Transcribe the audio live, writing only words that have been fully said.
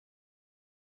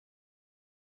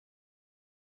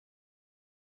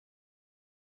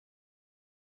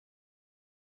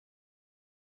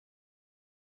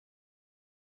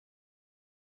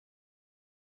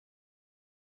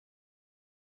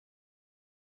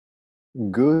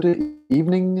Good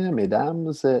evening,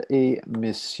 mesdames et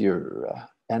messieurs,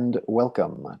 and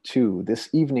welcome to this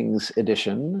evening's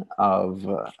edition of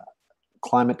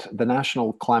the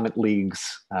National Climate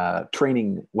League's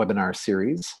training webinar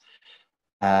series,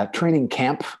 training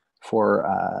camp for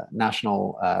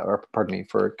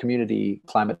for community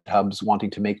climate hubs wanting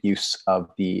to make use of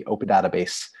the open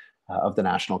database of the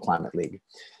National Climate League.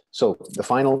 So the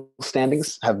final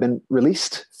standings have been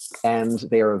released and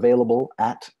they are available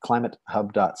at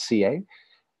climatehub.ca.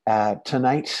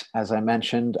 Tonight, as I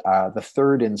mentioned, the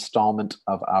third installment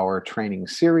of our training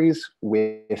series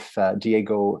with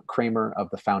Diego Creimer of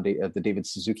the David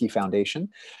Suzuki Foundation.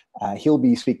 He'll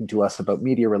be speaking to us about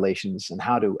media relations and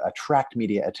how to attract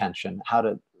media attention, how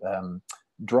to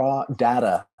draw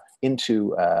data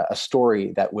into a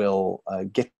story that will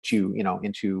get you,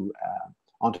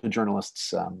 onto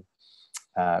journalists'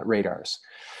 radars.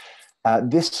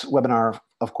 This webinar,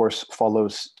 of course,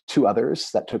 follows two others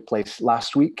that took place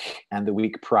last week and the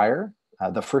week prior.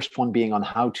 The first one being on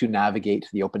how to navigate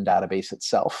the open database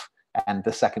itself, and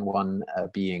the second one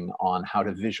being on how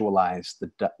to visualize the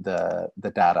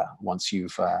data once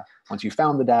you've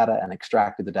found the data and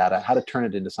extracted the data, how to turn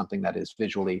it into something that is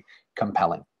visually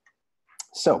compelling.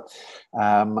 So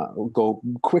we'll go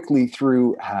quickly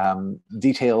through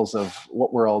details of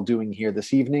what we're all doing here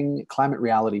this evening. Climate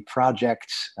Reality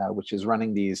Project, which is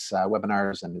running these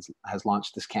webinars and has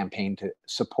launched this campaign to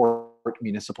support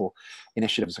municipal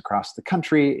initiatives across the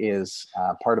country, is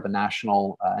part of an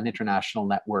international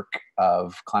network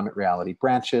of climate reality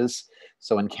branches.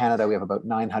 So in Canada, we have about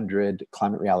 900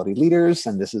 climate reality leaders,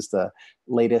 and this is the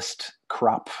latest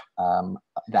crop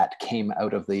that came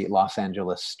out of the Los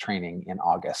Angeles training in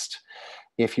August.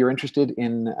 If you're interested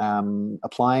in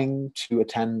applying to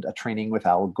attend a training with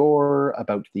Al Gore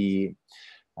about the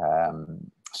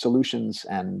solutions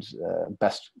and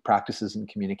best practices in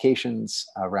communications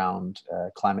around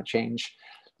climate change,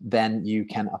 then you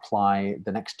can apply.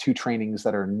 The next two trainings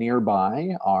that are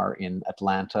nearby are in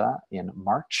Atlanta in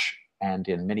March and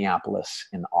in Minneapolis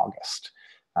in August.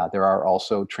 There are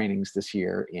also trainings this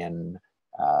year in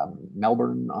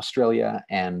Melbourne, Australia,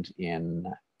 and in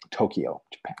Tokyo,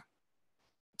 Japan.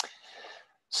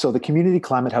 So the Community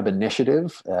Climate Hub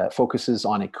Initiative focuses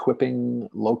on equipping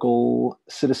local,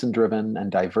 citizen-driven,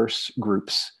 and diverse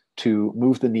groups to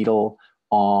move the needle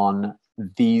on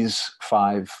these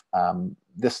five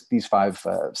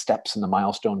steps in the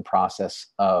milestone process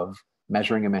of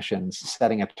measuring emissions,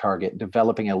 setting a target,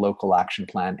 developing a local action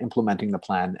plan, implementing the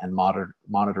plan, and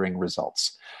monitoring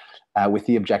results, with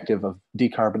the objective of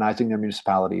decarbonizing their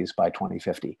municipalities by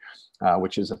 2050,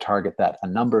 which is a target that a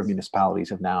number of municipalities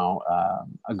have now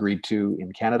agreed to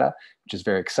in Canada, which is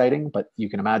very exciting. But you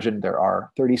can imagine there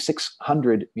are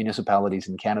 3,600 municipalities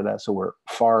in Canada, so we're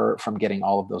far from getting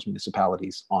all of those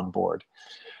municipalities on board.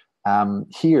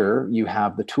 Here you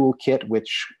have the toolkit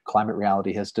which Climate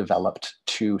Reality has developed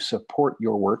to support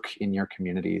your work in your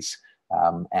communities.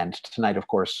 And tonight, of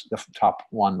course, the top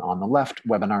one on the left,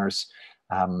 webinars.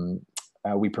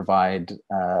 We provide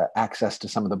access to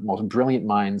some of the most brilliant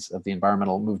minds of the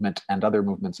environmental movement and other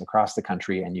movements across the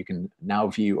country, and you can now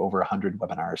view over 100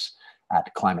 webinars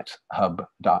at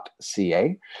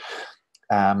climatehub.ca.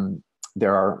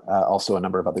 There are also a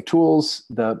number of other tools.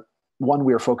 The one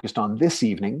we are focused on this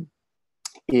evening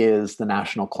is the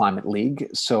National Climate League.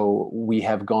 So we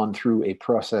have gone through a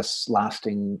process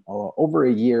lasting over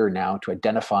a year now to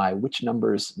identify which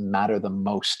numbers matter the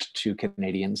most to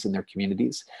Canadians in their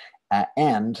communities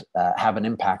and have an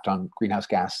impact on greenhouse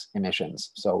gas emissions.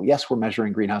 So yes, we're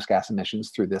measuring greenhouse gas emissions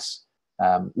through this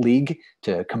league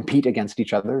to compete against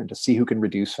each other and to see who can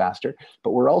reduce faster,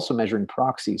 but we're also measuring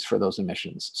proxies for those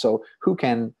emissions. So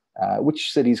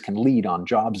which cities can lead on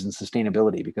jobs and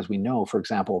sustainability, because we know, for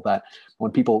example, that when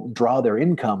people draw their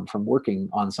income from working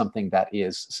on something that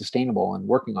is sustainable and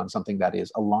working on something that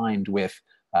is aligned with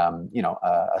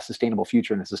a sustainable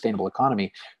future and a sustainable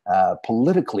economy,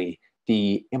 politically,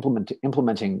 the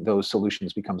implementing those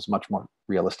solutions becomes much more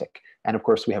realistic. And of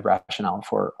course, we have rationale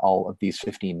for all of these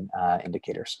 15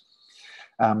 indicators.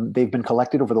 They've been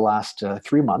collected over the last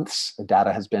 3 months.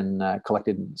 Data has been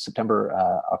collected in September,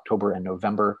 October, and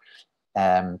November.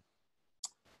 And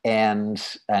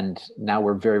now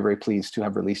we're very, very pleased to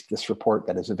have released this report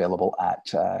that is available at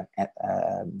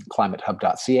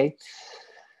climatehub.ca.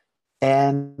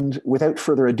 And without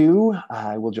further ado,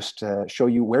 I will just show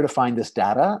you where to find this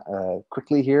data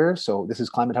quickly here. So this is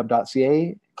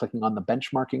climatehub.ca. Clicking on the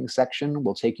benchmarking section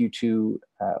will take you to,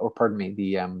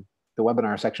 the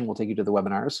webinar section will take you to the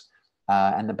webinars,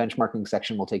 and the benchmarking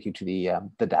section will take you to the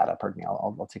data. Pardon me,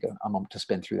 I'll take a moment to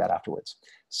spin through that afterwards.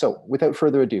 So without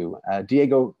further ado,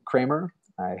 Diego Creimer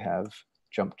I have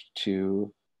jumped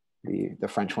to the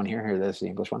French one here. Here, there's the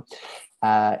English one.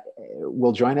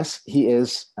 Will join us. He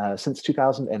is, since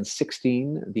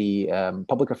 2016, the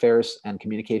public affairs and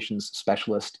communications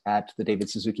specialist at the David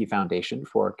Suzuki Foundation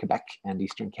for Quebec and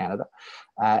Eastern Canada,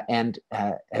 and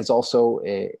has also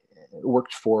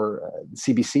worked for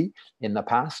CBC in the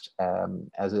past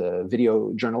as a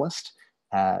video journalist,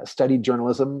 studied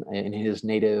journalism in his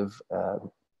native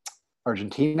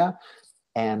Argentina,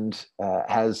 and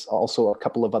has also a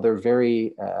couple of other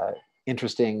very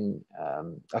interesting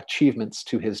achievements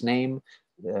to his name,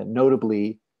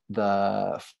 notably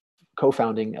the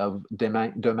co-founding of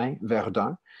Demain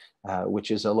Verdun, which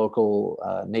is a local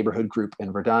neighborhood group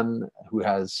in Verdun who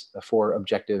has for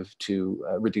objective to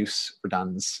reduce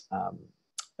Verdun's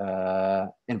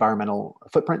environmental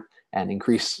footprint and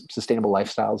increase sustainable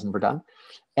lifestyles in Verdun,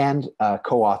 and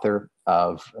co-author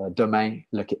of Demain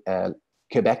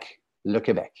Quebec,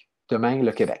 Demain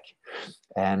le Québec.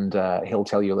 And he'll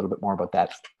tell you a little bit more about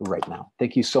that right now.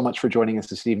 Thank you so much for joining us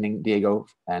this evening, Diego,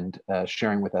 and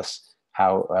sharing with us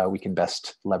how we can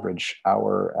best leverage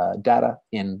our data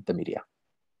in the media.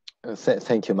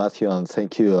 Thank you, Matthew, and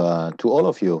thank you to all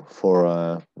of you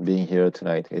for being here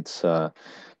tonight. It's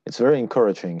very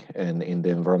encouraging in the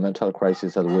environmental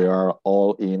crisis that we are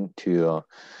all in to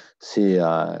see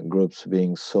groups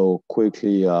being so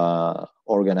quickly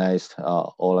organized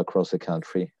all across the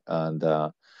country, and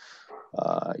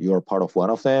you're part of one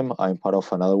of them. I'm part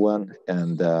of another one,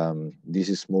 and this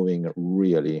is moving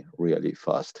really, really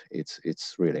fast.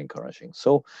 It's really encouraging.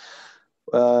 So,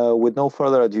 with no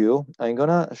further ado, I'm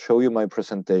gonna show you my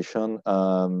presentation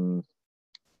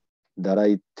that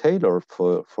I tailored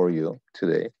for you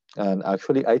today, and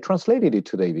actually I translated it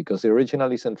today because the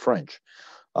original is in French.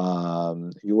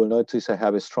 You will notice I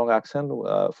have a strong accent.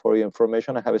 For your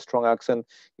information, I have a strong accent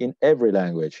in every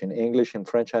language, in English, in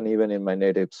French, and even in my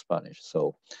native Spanish.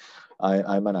 So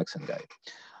I'm an accent guy.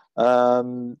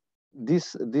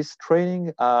 This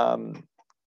training,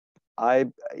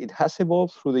 it has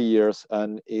evolved through the years,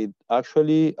 and it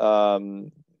actually, I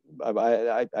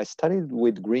studied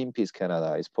with Greenpeace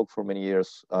Canada. I spoke for many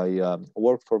years. I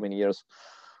worked for many years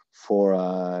for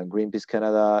Greenpeace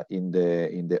Canada in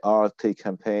the Arctic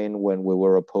campaign when we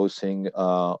were opposing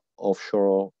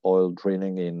offshore oil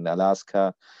drilling in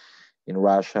Alaska, in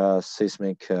Russia,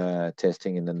 seismic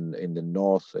testing in the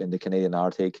north, in the Canadian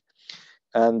Arctic,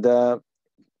 and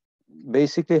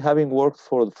basically having worked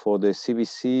for the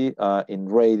CBC in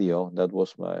radio, that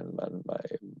was my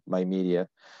media.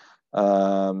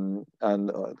 And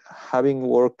having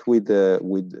worked with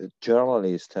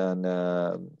journalists and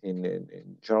in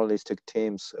journalistic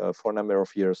teams for a number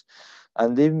of years,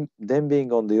 and then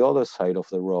being on the other side of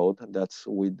the road, that's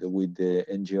with the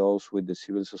NGOs, with the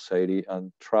civil society,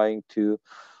 and trying to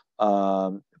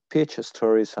pitch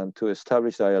stories and to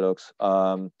establish dialogues,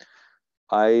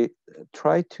 I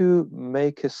try to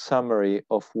make a summary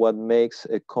of what makes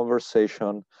a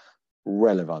conversation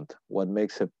relevant, what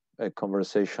makes a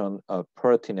conversation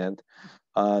pertinent,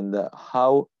 and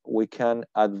how we can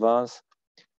advance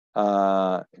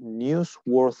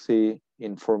newsworthy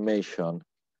information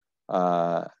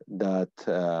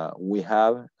that we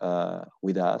have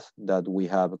with us, that we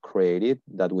have created,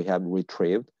 that we have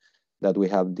retrieved, that we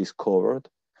have discovered,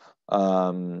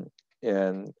 and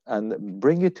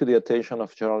bring it to the attention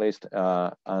of journalists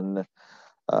and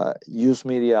use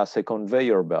media as a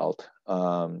conveyor belt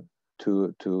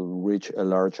to reach a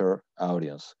larger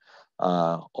audience,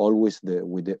 always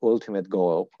with the ultimate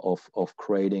goal of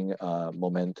creating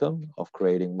momentum, of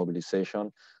creating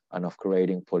mobilization, and of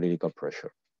creating political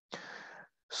pressure.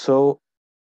 So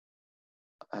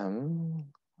let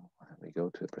me go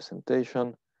to the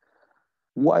presentation.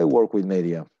 Why work with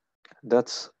media?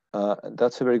 That's a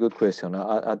very good question.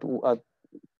 At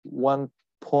one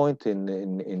point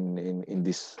in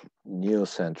this new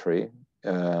century,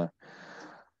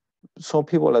 some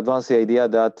people advanced the idea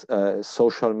that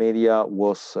social media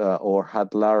was or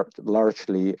had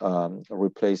largely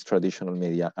replaced traditional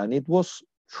media, and it was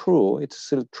true. It's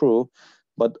still true,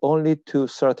 but only to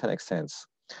certain extents.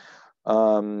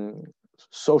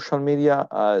 Social media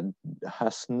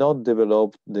has not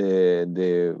developed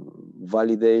the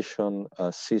validation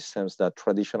systems that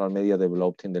traditional media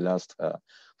developed in the last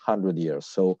 100 years.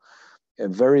 So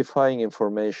verifying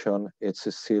information, it's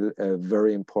still a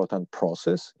very important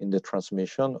process in the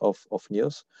transmission of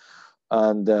news.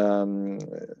 And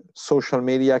social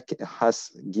media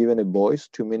has given a voice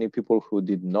to many people who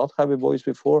did not have a voice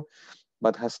before,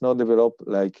 but has not developed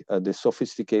like the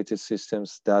sophisticated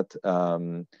systems that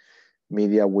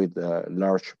media with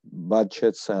large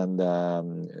budgets and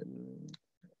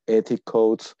ethic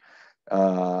codes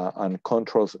and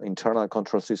controls, internal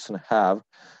control system have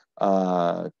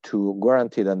to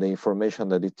guarantee that the information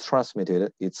that it's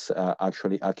transmitted, it's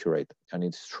actually accurate and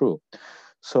it's true.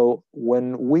 So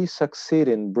when we succeed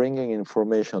in bringing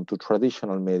information to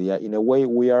traditional media, in a way,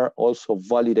 we are also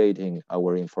validating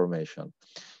our information.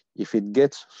 If it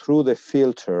gets through the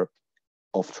filter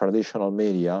of traditional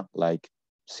media, like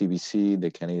CBC,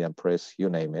 the Canadian Press, you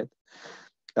name it,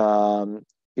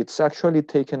 it's actually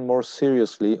taken more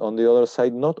seriously on the other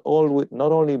side, not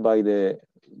only by the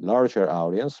larger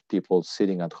audience, people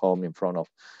sitting at home in front of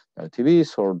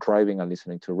TVs or driving and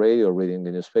listening to radio or reading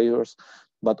the newspapers,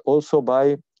 but also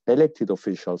by elected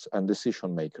officials and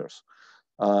decision makers.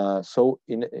 So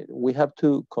we have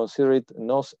to consider it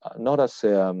not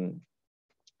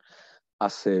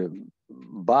as a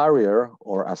barrier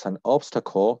or as an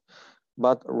obstacle,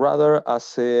 but rather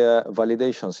as a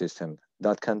validation system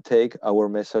that can take our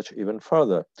message even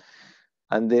further.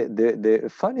 And the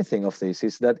funny thing of this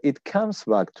is that it comes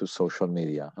back to social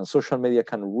media, and social media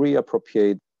can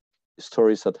reappropriate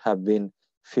stories that have been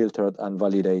filtered and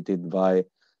validated by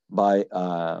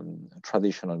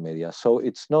traditional media. So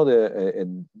it's not a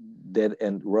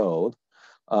dead-end road.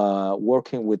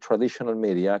 Working with traditional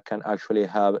media can actually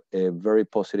have a very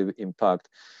positive impact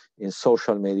in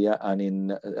social media and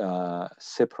in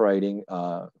separating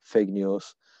fake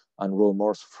news and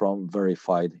rumors from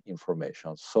verified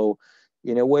information. So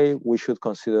in a way, we should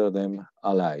consider them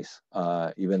allies,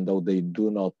 even though they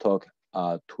do not talk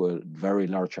to a very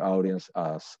large audience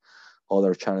as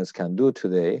other channels can do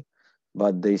today,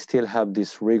 but they still have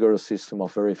this rigorous system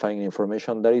of verifying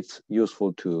information that it's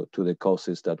useful to the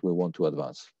causes that we want to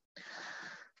advance.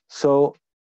 So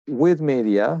with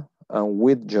media and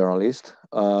with journalists,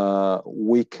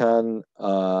 we can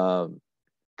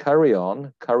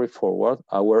carry forward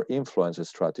our influence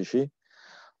strategy.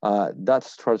 That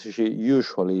strategy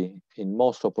usually, in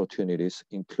most opportunities,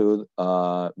 include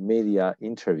media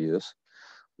interviews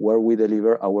where we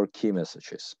deliver our key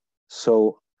messages.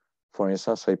 So, for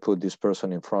instance, I put this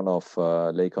person in front of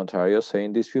Lake Ontario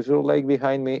saying this beautiful lake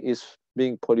behind me is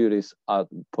being polluted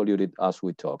as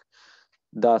we talk.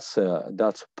 That's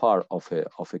part of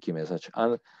a key message,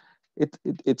 and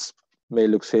it's may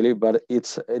look silly, but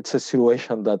it's a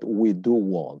situation that we do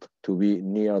want to be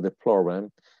near the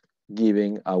problem,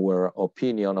 giving our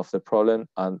opinion of the problem,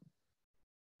 and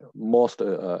more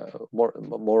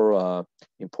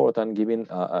important, giving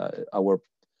our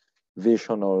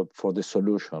vision for the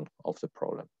solution of the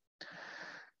problem.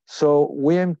 So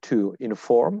we aim to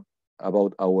inform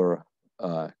about our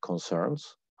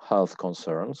concerns, health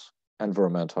concerns,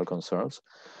 environmental concerns.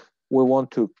 We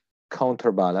want to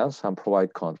counterbalance and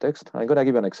provide context. I'm going to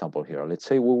give an example here. Let's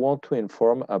say we want to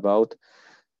inform about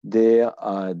the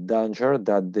danger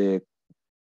that the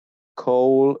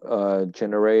coal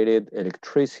generated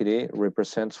electricity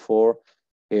represents for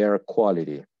air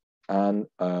quality and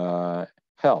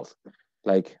health.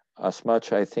 Like, as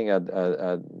much, I think at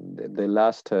the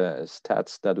last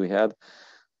stats that we had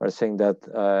are saying that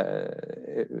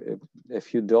a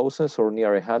few dozens or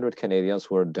near 100 Canadians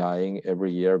were dying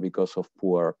every year because of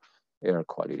poor air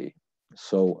quality.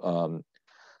 So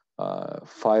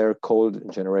fire coal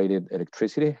generated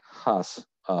electricity has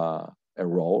a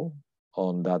role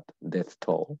on that death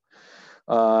toll.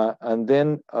 And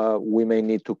then we may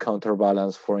need to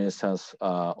counterbalance, for instance,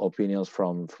 opinions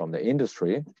from the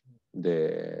industry,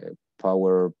 the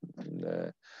power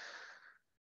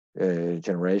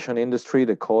generation industry,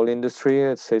 the coal industry.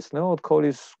 It says, no, coal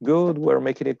is good, we're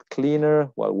making it cleaner.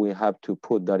 Well, we have to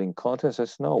put that in context. It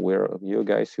says, no, you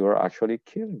guys, you're actually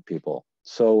killing people.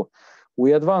 So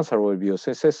we advance our views.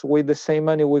 It says, with the same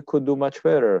money, we could do much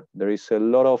better. There is a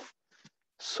lot of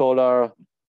solar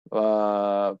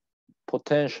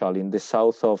potential in the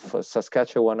south of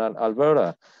Saskatchewan and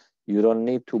Alberta. You don't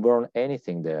need to burn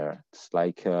anything there. It's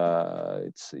like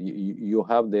you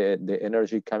have the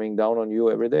energy coming down on you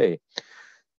every day.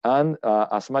 And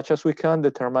as much as we can,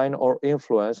 determine or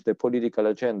influence the political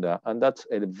agenda. And that's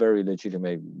a very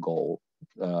legitimate goal.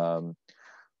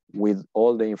 With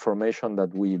all the information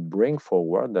that we bring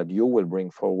forward, that you will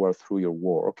bring forward through your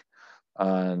work,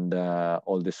 and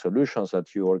all the solutions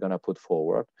that you are going to put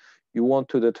forward, you want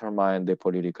to determine the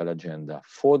political agenda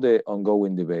for the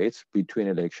ongoing debates between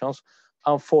elections,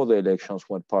 and for the elections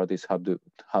when parties have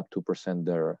to present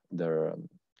their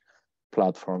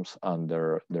platforms and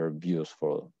their views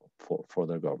for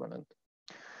their government.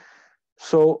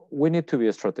 So we need to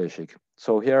be strategic.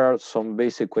 So here are some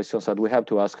basic questions that we have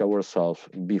to ask ourselves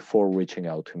before reaching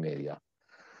out to media.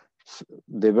 So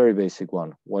the very basic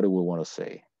one: what do we want to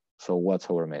say? So what's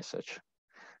our message?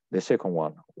 The second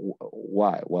one,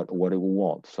 why? What do we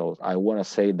want? So I want to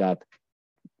say that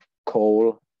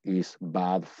coal is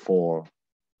bad for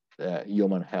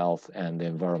human health and the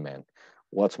environment.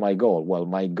 What's my goal? Well,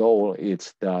 my goal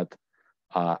is that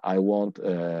I want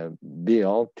a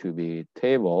bill to be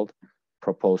tabled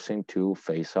proposing to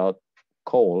phase out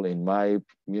coal in my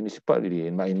municipality,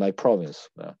 in my province.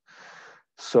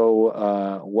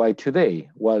 So why today?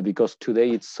 Well, because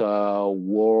today it's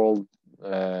World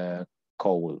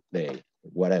Coal Day,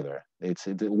 whatever.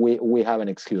 We have an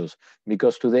excuse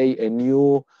because today a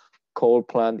new coal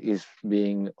plant is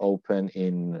being opened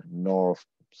in North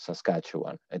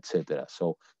Saskatchewan, etc.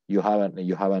 So you have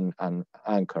an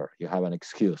anchor, you have an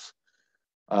excuse.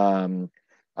 And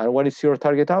what is your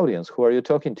target audience? Who are you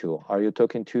talking to? Are you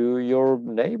talking to your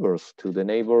neighbors, to the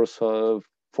neighbors of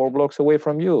 4 blocks away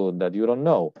from you that you don't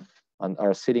know and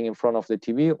are sitting in front of the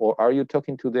TV? Or are you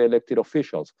talking to the elected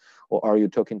officials? Or are you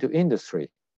talking to industry?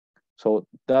 So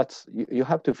that's, you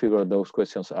have to figure those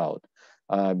questions out.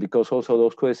 Because also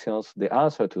those questions, the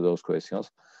answer to those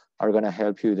questions are going to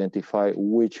help you identify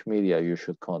which media you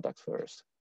should contact first.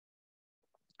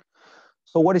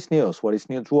 So what is news? What is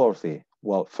newsworthy?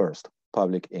 Well, first,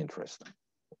 public interest,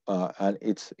 and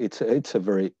it's a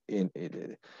very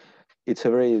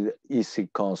easy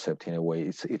concept in a way.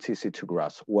 It's easy to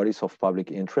grasp. What is of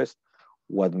public interest?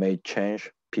 What may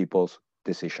change people's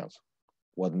decisions?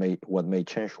 What may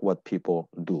change what people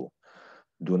do?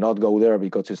 Do not go there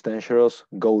because it's dangerous.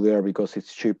 Go there because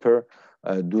it's cheaper.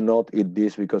 Do not eat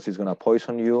this because it's going to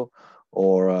poison you,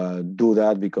 or do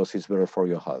that because it's better for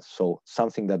your health. So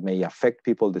something that may affect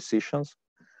people's decisions,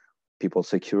 people's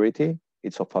security,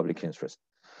 it's of public interest.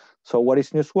 So what is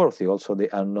newsworthy? Also the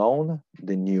unknown,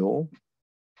 the new.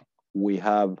 We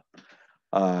have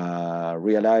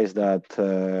realized that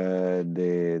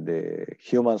the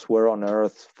humans were on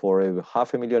Earth for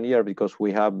 500,000 years because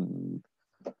we have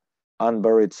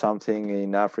unburied something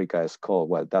in Africa is called,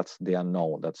 well, that's the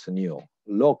unknown, that's new.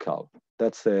 Local,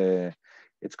 that's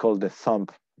it's called the thumb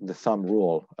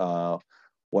rule.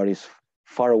 What is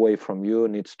far away from you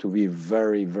needs to be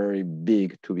very, very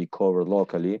big to be covered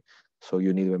locally. So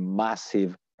you need a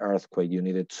massive earthquake, you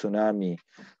need a tsunami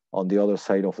on the other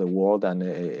side of the world, and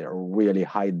a really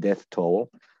high death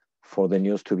toll for the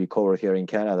news to be covered here in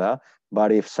Canada.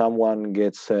 But if someone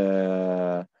gets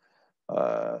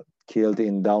killed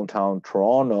in downtown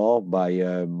Toronto by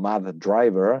a mad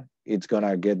driver, it's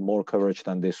gonna get more coverage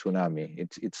than the tsunami.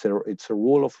 It's a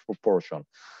rule of proportion.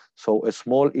 So a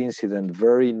small incident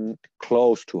very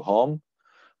close to home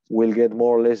will get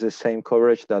more or less the same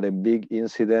coverage that a big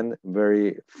incident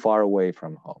very far away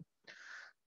from home.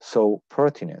 So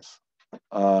pertinence,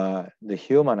 the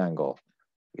human angle,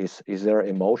 is there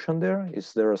emotion there?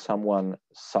 Is there someone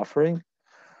suffering?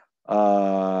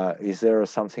 Is there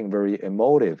something very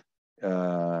emotive?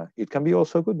 It can be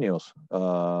also good news.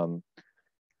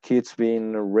 Kids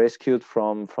being rescued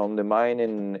from the mine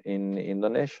in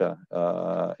Indonesia,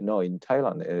 no, in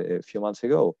Thailand a few months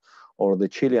ago, or the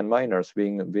Chilean miners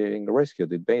being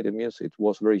rescued. It made the news. It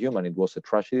was very human. It was a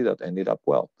tragedy that ended up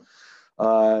well.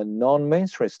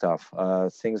 Non-mainstream stuff,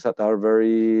 things that are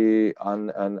very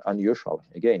unusual.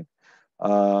 Again,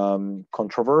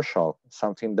 controversial,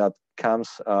 something that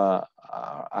comes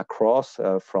across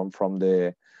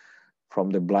from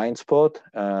the blind spot,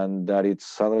 and that it's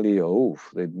suddenly,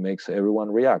 it makes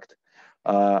everyone react.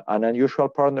 An unusual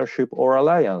partnership or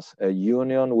alliance, a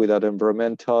union with an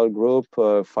environmental group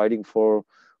fighting for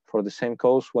the same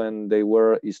cause when they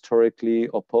were historically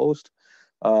opposed.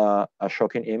 A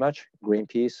shocking image.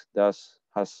 Greenpeace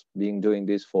has been doing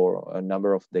this for a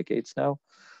number of decades now.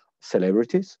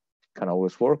 Celebrities can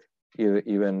always work,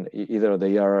 either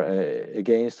they are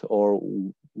against or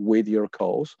with your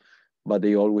cause, but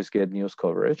they always get news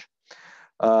coverage.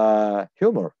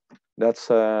 Humor,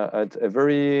 that's a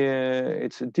very,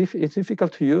 it's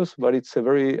difficult to use, but it's a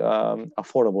very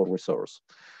affordable resource.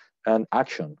 And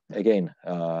action, again,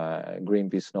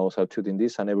 Greenpeace knows how to do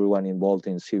this, and everyone involved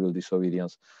in civil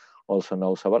disobedience also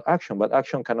knows about action. But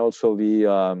action can also be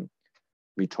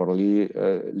totally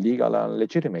legal and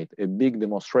legitimate. A big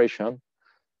demonstration,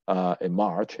 a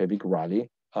march, a big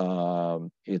rally,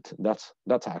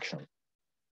 that's action.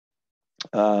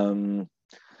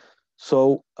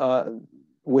 So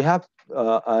we have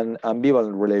an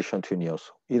ambivalent relation to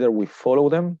news. Either we follow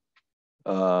them,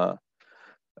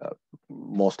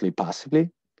 mostly passively,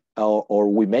 or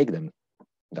we make them.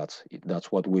 That's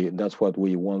what we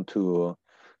want to.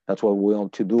 That's what we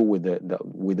want to do with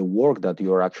the work that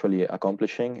you are actually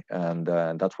accomplishing, and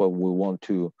that's what we want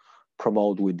to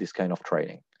promote with this kind of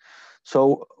training.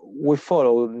 So we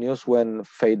follow news when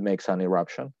fate makes an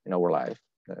eruption in our life.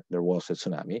 there was a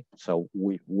tsunami, so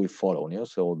we follow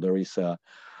news. So there is a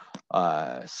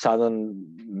sudden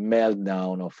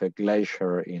meltdown of a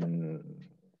glacier in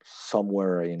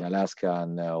somewhere in Alaska,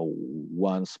 and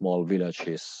one small village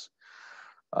is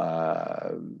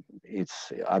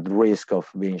it's at risk of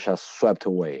being just swept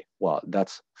away. Well,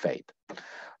 that's fate.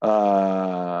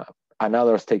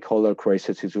 Another stakeholder creates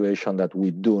a situation that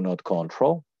we do not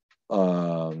control,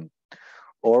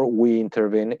 or we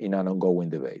intervene in an ongoing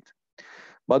debate.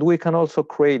 But we can also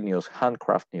create news,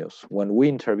 handcraft news, when we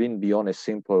intervene beyond a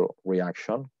simple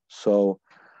reaction. So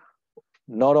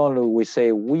not only we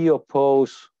say we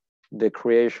oppose the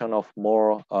creation of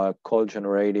more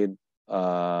coal-generated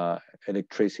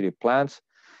electricity plants,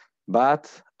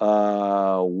 but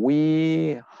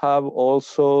we have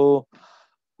also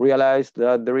realized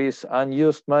that there is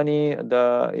unused money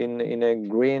in a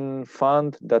green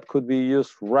fund that could be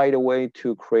used right away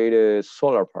to create a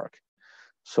solar park.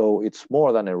 So it's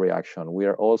more than a reaction. We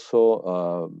are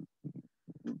also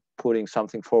putting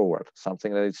something forward,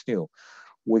 something that is new.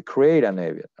 We create an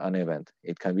event.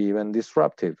 It can be even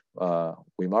disruptive.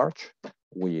 We march,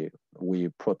 we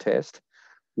protest,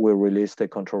 we release the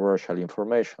controversial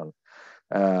information.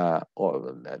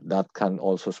 Or that can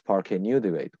also spark a new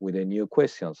debate with a new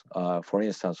questions. For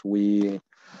instance, we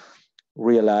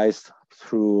realized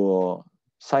through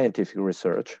scientific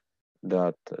research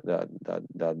that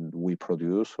we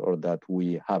produce or that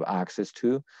we have access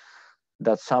to,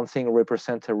 that something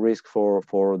represents a risk for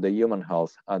the human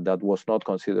health and that was not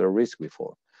considered a risk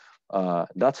before.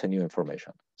 That's a new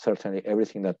information. Certainly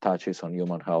everything that touches on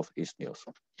human health is news.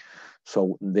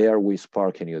 So there we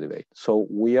spark a new debate. So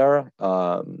we are,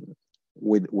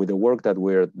 with the work that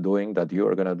we're doing, that you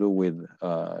are gonna do with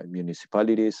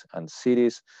municipalities and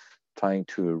cities, trying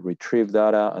to retrieve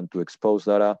data and to expose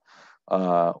data,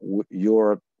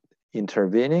 you're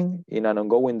intervening in an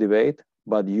ongoing debate,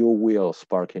 but you will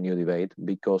spark a new debate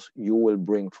because you will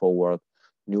bring forward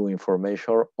new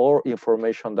information or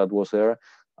information that was there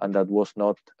and that was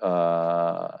not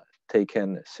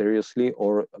taken seriously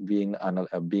or being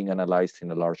analyzed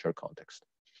in a larger context.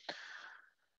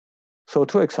 So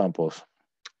 2 examples.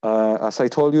 As I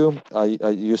told you, I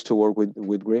used to work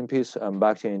with Greenpeace, and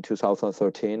back in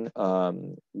 2013,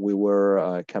 we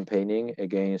were campaigning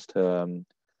against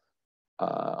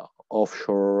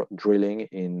offshore drilling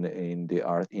in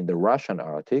the Russian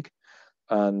Arctic,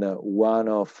 and one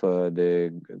of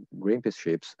the Greenpeace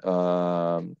ships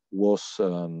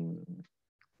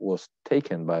was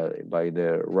taken by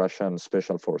the Russian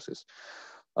special forces,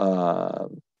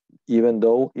 even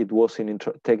though it was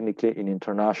technically in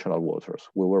international waters.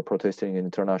 We were protesting in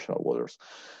international waters.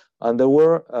 And there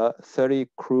were 30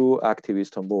 crew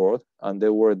activists on board, and they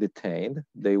were detained.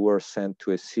 They were sent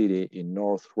to a city in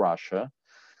North Russia,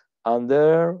 and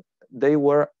there they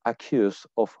were accused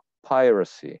of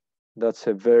piracy. That's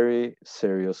a very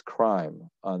serious crime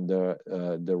under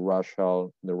the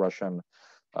Russian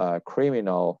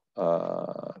criminal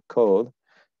code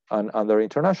and under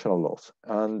international laws.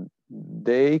 And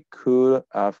they could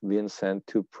have been sent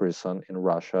to prison in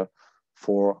Russia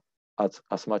for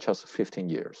as much as 15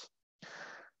 years.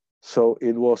 So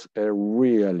it was a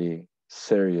really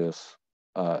serious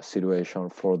situation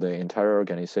for the entire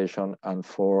organization and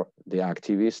for the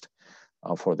activists,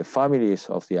 and for the families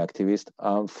of the activists,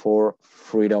 and for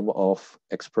freedom of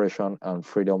expression and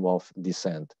freedom of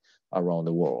dissent around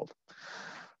the world.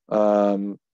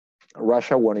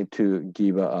 Russia wanted to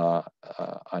give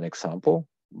an example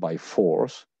by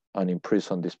force and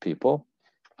imprison these people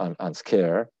and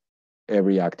scare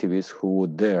every activist who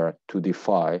would dare to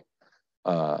defy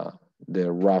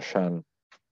the Russian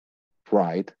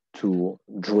right to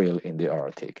drill in the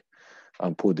Arctic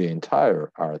and put the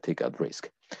entire Arctic at risk.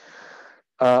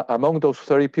 Among those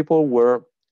 30 people were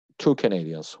 2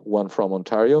 Canadians, one from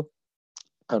Ontario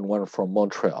and one from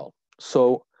Montreal.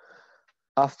 So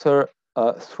after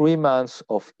 3 months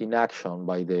of inaction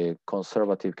by the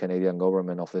conservative Canadian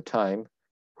government of the time,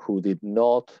 who did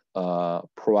not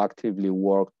proactively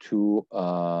work to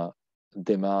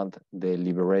demand the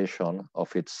liberation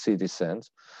of its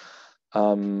citizens,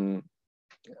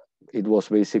 it was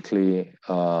basically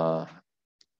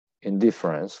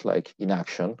indifference, like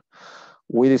inaction.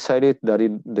 We decided that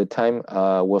the time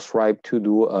was ripe to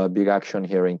do a big action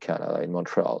here in Canada, in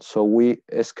Montreal. So we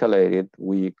escalated,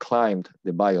 we climbed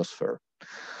the biosphere.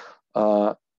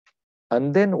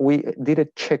 And then we did a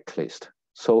checklist.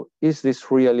 So is this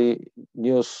really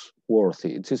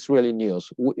newsworthy? Is this really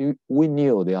news? We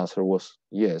knew the answer was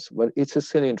yes, but it's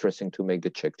still interesting to make the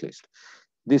checklist.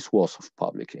 This was of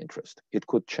public interest. It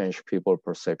could change people's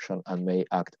perception and may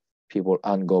act people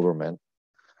and government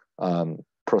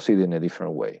proceed in a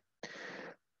different way.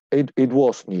 It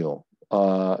was new.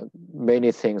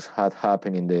 Many things had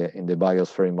happened in the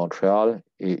biosphere in Montreal.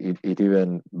 It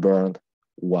even burned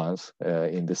once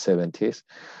in the 70s.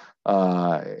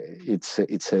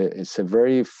 It's a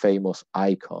very famous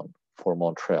icon for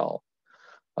Montreal,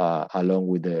 along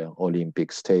with the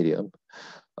Olympic Stadium.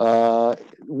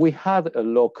 We had a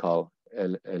local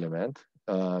element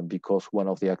because one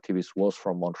of the activists was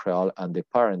from Montreal and the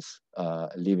parents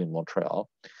live in Montreal.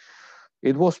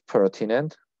 It was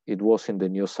pertinent. It was in the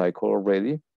news cycle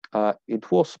already.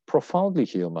 It was profoundly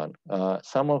human.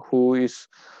 Someone who is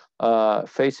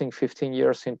facing 15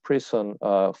 years in prison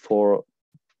for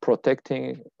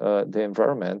protecting the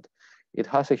environment, it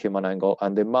has a human angle.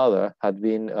 And the mother had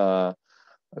been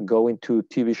going to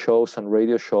TV shows and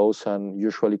radio shows and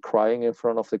usually crying in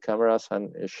front of the cameras.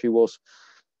 And she was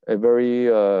a very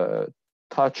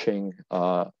touching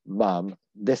mom,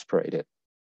 desperate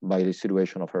by the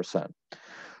situation of her son.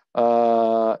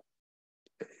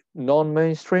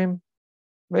 Non-mainstream,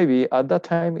 maybe at that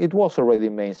time it was already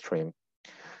mainstream,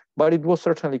 but it was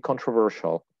certainly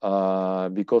controversial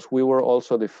because we were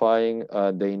also defying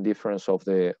the indifference of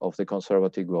the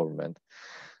conservative government.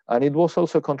 And it was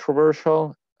also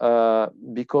controversial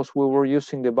because we were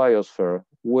using the biosphere,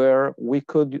 where we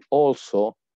could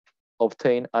also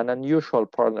obtain an unusual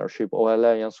partnership or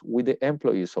alliance with the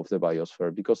employees of the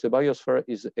biosphere, because the biosphere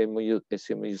is a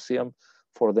museum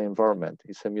for the environment.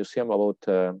 It's a museum about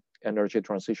energy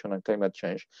transition and climate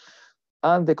change.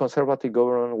 And the conservative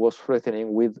government was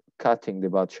threatening with cutting the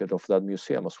budget of that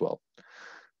museum as well.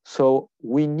 So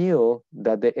we knew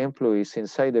that the employees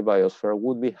inside the biosphere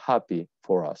would be happy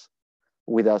for us,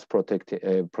 with us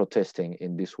protesting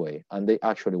in this way, and they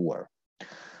actually were.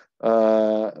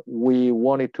 We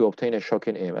wanted to obtain a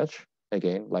shocking image,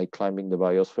 again, like climbing the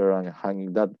biosphere and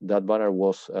hanging. That banner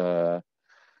was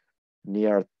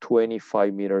near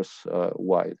 25 meters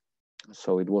wide,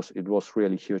 so it was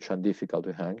really huge and difficult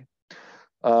to hang.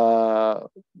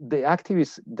 The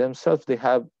activists themselves, they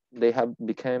have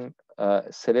become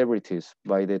celebrities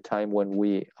by the time when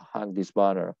we hung this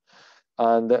banner.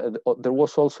 And there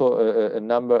was also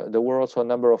there were also a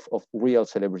number of real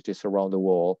celebrities around the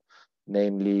world,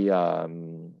 namely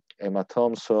Emma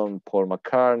Thompson, Paul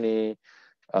McCartney,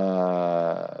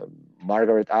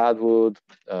 Margaret Atwood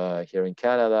here in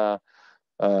Canada,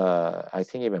 I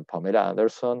think even Pamela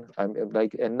Anderson,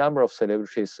 like a number of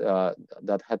celebrities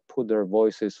that had put their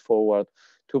voices forward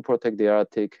to protect the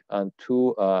Arctic and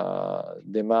to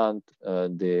demand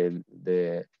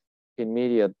the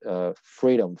immediate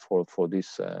freedom for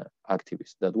these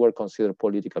activists that were considered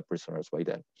political prisoners by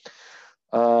then.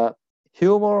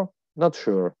 Humor, not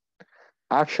sure.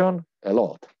 Action, a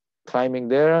lot. Climbing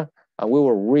there, and we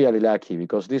were really lucky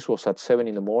because this was at 7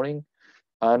 in the morning,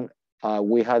 and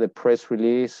we had a press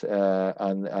release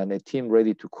and a team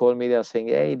ready to call media saying,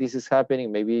 hey, this is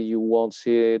happening. Maybe you won't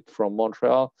see it from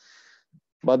Montreal.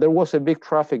 But there was a big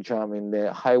traffic jam in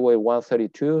the Highway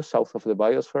 132 south of the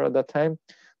biosphere at that time.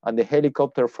 And the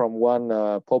helicopter from one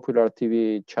popular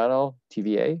TV channel,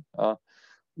 TVA,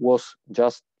 was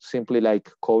just simply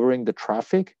like covering the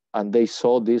traffic. And they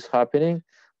saw this happening.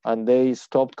 And they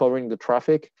stopped covering the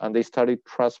traffic. And they started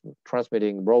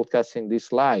transmitting, broadcasting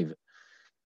this live.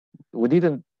 We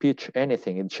didn't pitch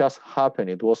anything. It just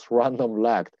happened. It was random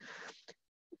luck.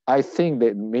 I think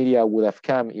the media would have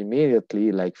come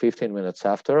immediately, like 15 minutes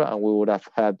after, and we would have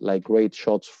had like great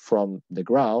shots from the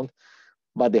ground.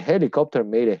 But the helicopter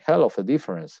made a hell of a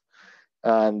difference.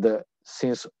 And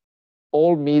since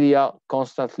all media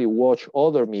constantly watch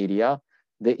other media,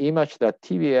 the image that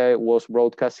TVA was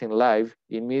broadcasting live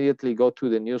immediately got to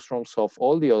the newsrooms of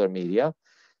all the other media.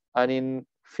 And in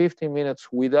 15 minutes,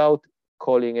 without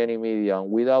calling any media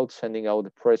and without sending out the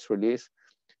press release,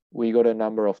 we got a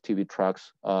number of TV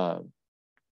tracks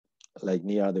like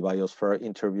near the biosphere,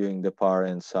 interviewing the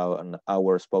parents and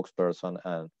our spokesperson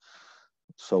and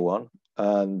so on.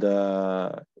 And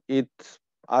it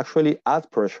actually added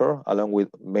pressure along with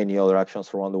many other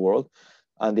actions around the world.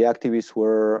 And the activists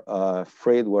were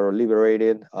freed, were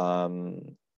liberated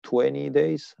 20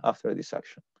 days after this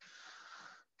action.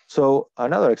 So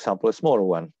another example, a smaller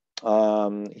one.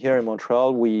 Here in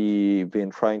Montreal, we've been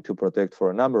trying to protect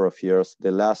for a number of years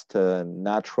the last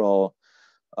natural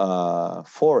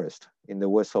forest in the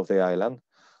west of the island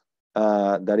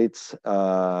that it's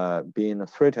been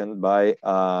threatened by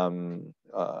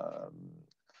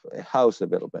housing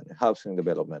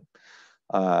development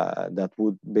that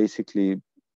would basically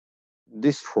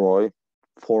destroy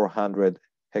 400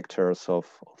 hectares of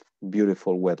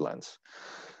beautiful wetlands.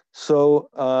 So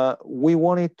we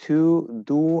wanted to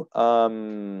do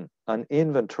an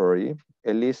inventory,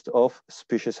 a list of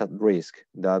species at risk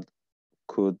that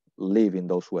could live in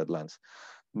those wetlands.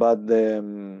 But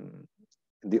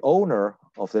the owner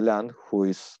of the land, who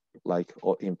is like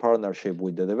in partnership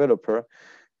with the developer,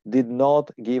 did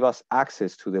not give us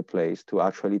access to the place to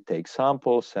actually take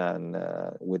samples and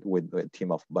with a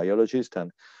team of biologists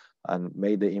and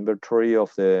made the inventory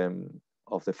of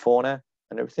the fauna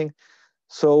and everything.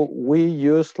 So we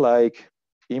used like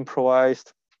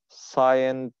improvised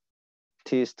scientist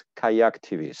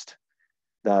kayaktivist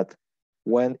that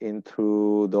went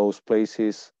into those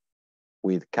places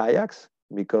with kayaks,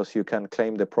 because you can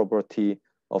claim the property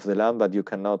of the land, but you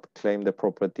cannot claim the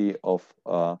property of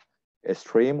a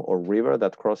stream or river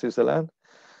that crosses the land,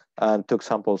 and took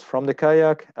samples from the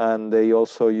kayak. And they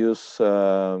also use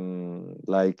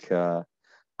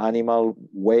animal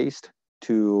waste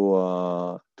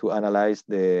to analyze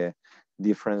the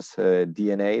different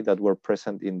DNA that were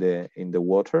present in the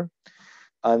water,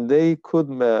 and they could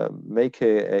make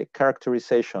a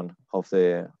characterization of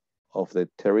the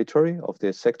territory of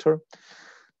the sector.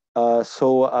 So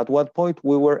at what point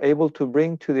we were able to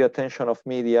bring to the attention of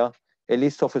media a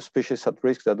list of species at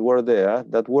risk that were there,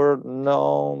 that were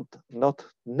not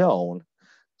known.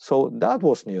 So that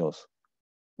was news,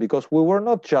 because we were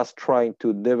not just trying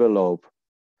to develop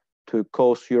to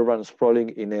cause urban sprawling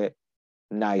in a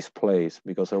nice place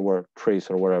because there were trees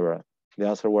or whatever. The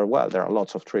answer were, well, there are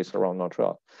lots of trees around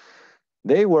Montreal.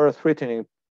 They were threatening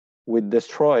with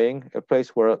destroying a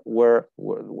place that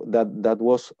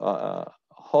was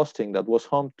that was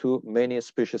home to many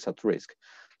species at risk.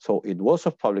 So it was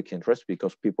of public interest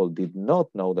because people did not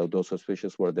know that those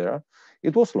species were there.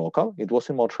 It was local, it was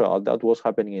in Montreal, that was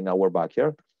happening in our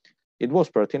backyard. It was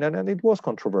pertinent and it was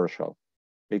controversial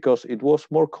because it was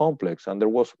more complex and there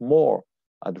was more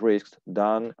at risk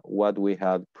than what we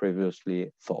had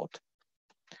previously thought.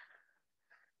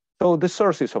 So the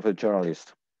sources of a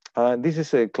journalist. This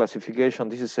is a classification,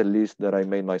 this is a list that I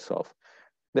made myself.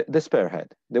 The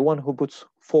spearhead, the one who puts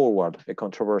forward a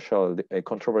controversial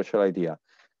idea.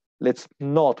 Let's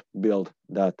not build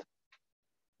that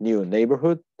new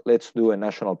neighborhood, let's do a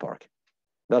national park.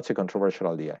 That's a controversial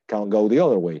idea. Can go the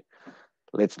other way.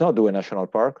 Let's not do a national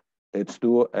park, let's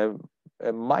do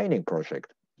a mining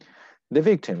project. The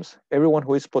victims, everyone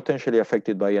who is potentially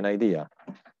affected by an idea,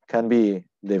 can be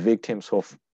the victims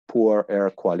of poor air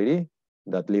quality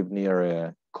that live near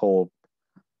a coal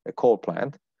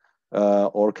plant,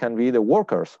 or can be the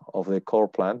workers of the coal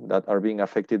plant that are being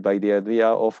affected by the idea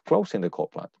of closing the coal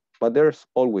plant. But there's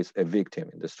always a victim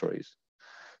in the stories.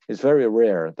 It's very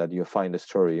rare that you find a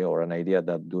story or an idea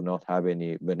that do not have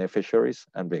any beneficiaries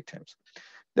and victims.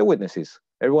 The witnesses,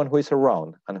 everyone who is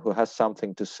around and who has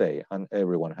something to say, and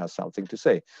everyone has something to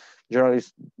say.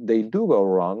 Journalists, they do go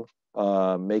around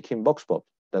making vox pop.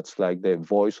 That's like the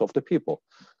voice of the people.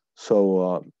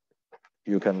 So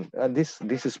you can, and this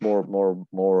is more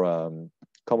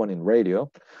common in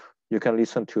radio. You can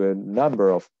listen to a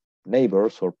number of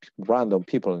neighbors or random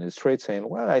people in the street saying,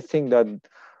 well, I think that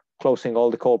closing all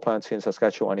the coal plants in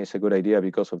Saskatchewan is a good idea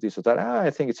because of this or that.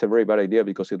 I think it's a very bad idea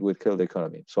because it will kill the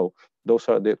economy. So those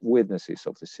are the witnesses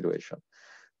of the situation.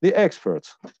 The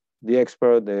experts, the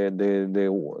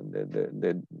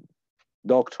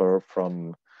doctor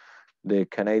from the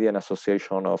Canadian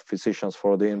Association of Physicians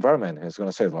for the Environment is going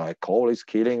to say, well, coal is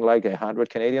killing like 100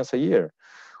 Canadians a year.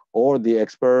 Or the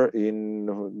expert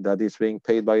that is being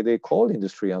paid by the coal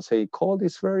industry and say, coal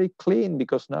is very clean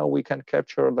because now we can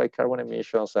capture like carbon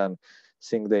emissions and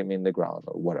sink them in the ground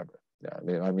or whatever.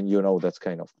 Yeah, I mean, you know, that's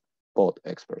kind of both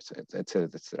experts, etc.,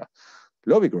 etc.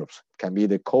 Lobby groups can be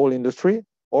the coal industry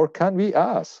or can be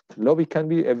us. Lobby can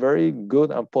be a very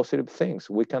good and positive things.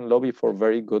 We can lobby for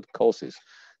very good causes.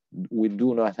 We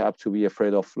do not have to be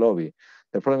afraid of lobby.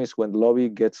 The problem is when lobby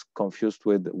gets confused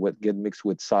with get mixed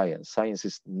with science. Science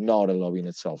is not a lobby in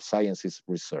itself. Science is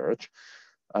research.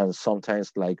 And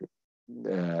sometimes like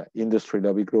industry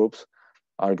lobby groups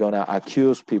are gonna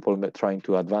accuse people trying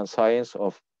to advance science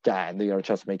of, yeah, they are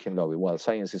just making lobby. Well,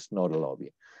 science is not a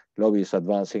lobby. Lobby is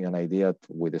advancing an idea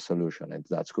with a solution, and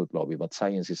that's good lobby, but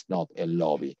science is not a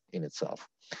lobby in itself.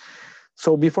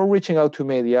 So before reaching out to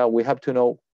media, we have to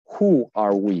know who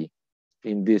are we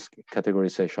in this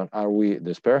categorization. Are we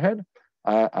the spearhead?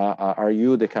 Are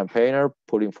you the campaigner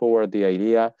putting forward the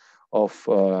idea of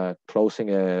closing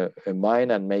a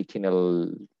mine and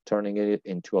turning it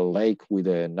into a lake with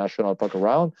a national park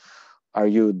around? Are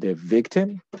you the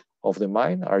victim of the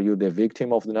mine? Are you the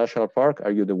victim of the national park?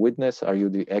 Are you the witness? Are you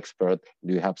the expert?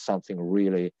 Do you have something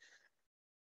really,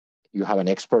 you have an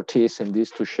expertise in this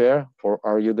to share, or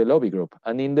are you the lobby group?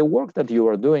 And in the work that you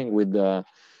are doing with the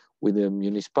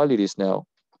municipalities now,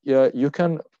 you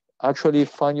can actually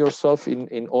find yourself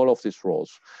in all of these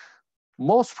roles.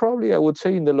 Most probably, I would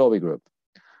say in the lobby group.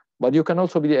 But you can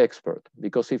also be the expert,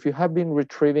 because if you have been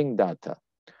retrieving data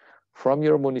from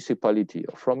your municipality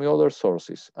or from your other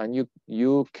sources, and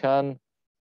you can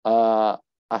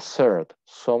assert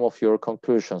some of your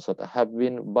conclusions that have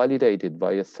been validated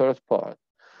by a third part,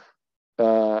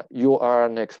 you are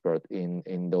an expert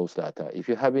in those data. If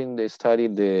you have been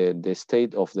studied the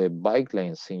state of the bike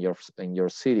lanes in your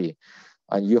city,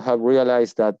 and you have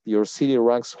realized that your city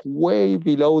ranks way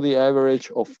below the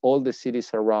average of all the cities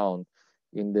around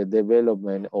in the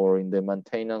development or in the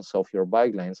maintenance of your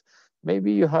bike lanes,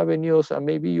 maybe you have a news, and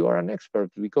maybe you are an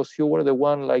expert because you were the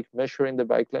one like measuring the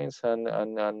bike lanes and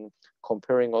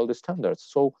comparing all the standards.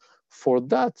 So for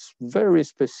that very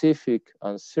specific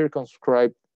and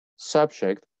circumscribed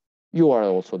subject, you are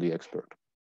also the expert.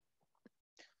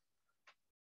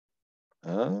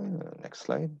 Next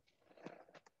slide.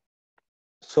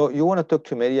 So you want to talk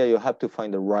to media, you have to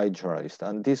find the right journalist,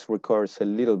 and this requires a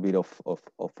little bit of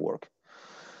work.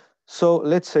 So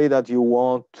let's say that you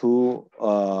want to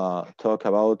talk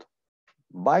about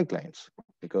bike lanes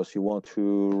because you want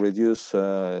to reduce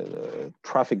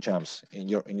traffic jams in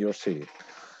your city,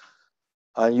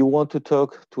 and you want to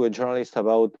talk to a journalist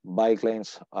about bike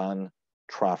lanes and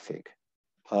traffic.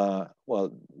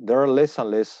 Well, there are less and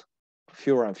less,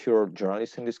 fewer and fewer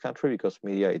journalists in this country because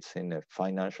media it's in a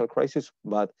financial crisis,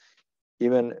 but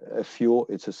even a few,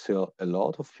 it's still a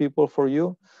lot of people for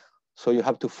you. So you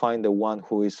have to find the one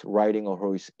who is writing or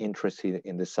who is interested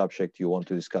in the subject you want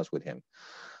to discuss with him.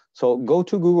 So go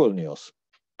to Google News.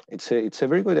 It's a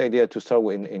very good idea to start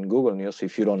with in Google News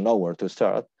if you don't know where to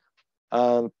start,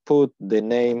 and put the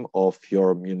name of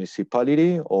your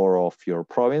municipality or of your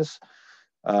province,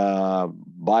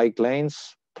 bike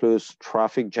lanes plus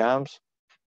traffic jams,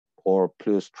 or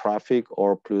plus traffic,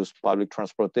 or plus public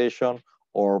transportation,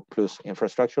 or plus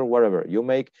infrastructure, whatever. You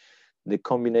make the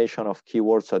combination of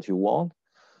keywords that you want,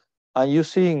 and you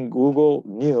see in Google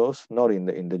News, not in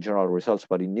the general results,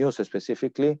 but in news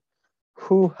specifically,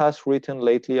 who has written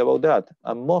lately about that.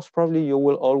 And most probably you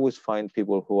will always find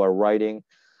people who are writing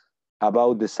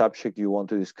about the subject you want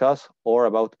to discuss, or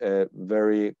about a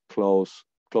very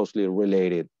closely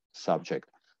related subject.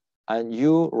 And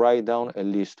you write down a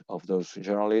list of those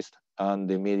journalists and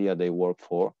the media they work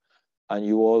for, and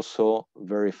you also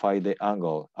verify the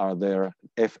angle. Are there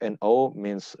FNO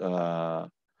means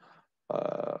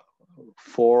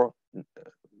for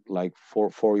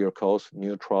your cause,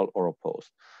 neutral or opposed.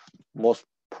 Most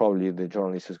probably the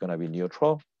journalist is going to be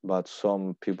neutral, but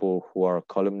some people who are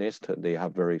columnists, they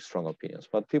have very strong opinions.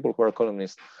 But people who are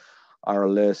columnists are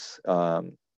less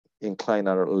inclined,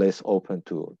 are less open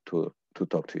to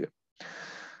talk to you.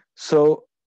 So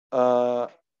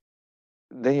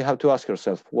then you have to ask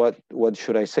yourself, what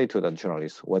should I say to that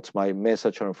journalist? What's my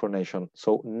message or information?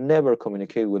 So never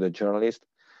communicate with a journalist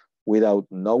without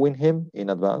knowing him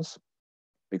in advance,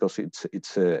 because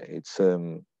it's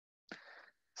a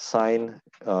sign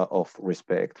of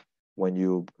respect when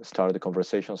you start the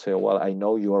conversation. Say, well, I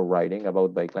know you are writing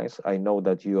about bike lanes. I know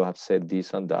that you have said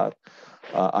this and that.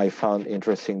 I found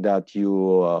interesting that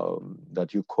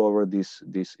you covered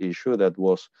this issue that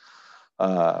was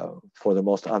for the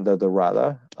most under the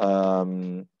radar.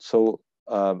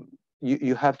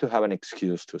 You have to have an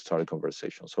excuse to start a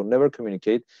conversation. So never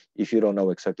communicate if you don't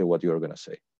know exactly what you're going to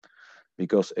say,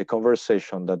 because a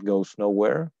conversation that goes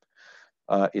nowhere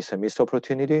is a missed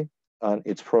opportunity, and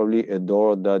it's probably a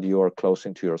door that you are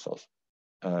closing to yourself,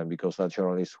 because that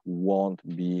journalist won't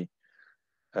be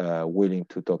willing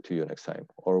to talk to you next time,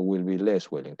 or will be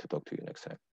less willing to talk to you next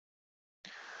time.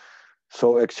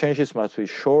 So exchanges must be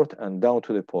short and down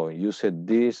to the point. You said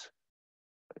this,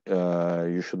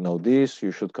 you should know this,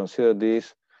 you should consider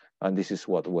this, and this is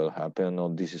what will happen, or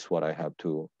this is what I have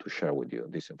to share with you,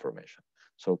 this information.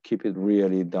 So keep it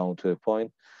really down to the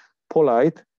point.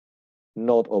 Polite,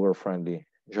 not over-friendly.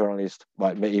 Journalists,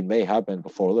 but it may happen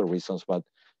for other reasons, but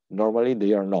normally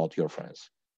they are not your friends.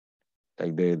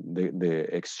 Like the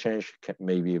exchange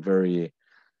may be very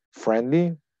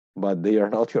friendly, but they are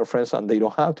not your friends, and they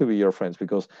don't have to be your friends,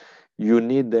 because you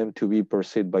need them to be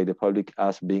perceived by the public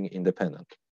as being independent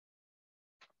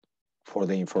for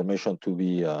the information to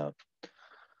be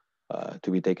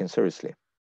taken seriously.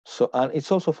 So, and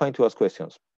it's also fine to ask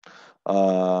questions.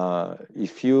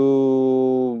 If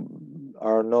you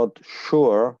are not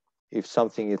sure if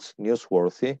something is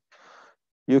newsworthy,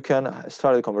 you can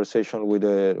start a conversation with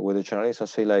a journalist and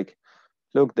say, like,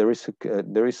 look, there is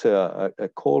a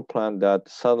coal plant that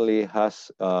suddenly has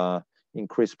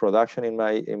increased production in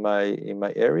my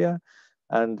area,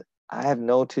 and I have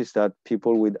noticed that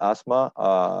people with asthma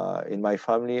in my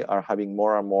family are having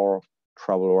more and more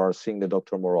trouble, or are seeing the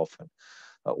doctor more often.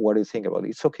 What do you think about it?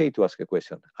 It's okay to ask a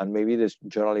question. And maybe the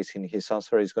journalist in his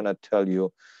answer is going to tell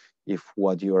you if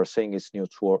what you are saying is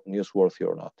newsworthy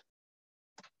or not.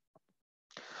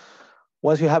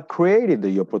 Once you have created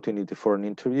the opportunity for an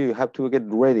interview, you have to get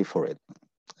ready for it.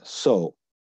 So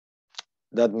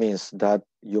that means that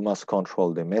you must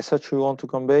control the message you want to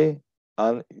convey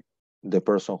and the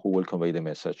person who will convey the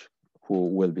message, who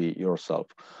will be yourself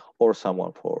or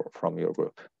someone from your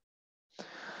group.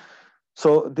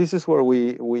 So this is where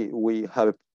we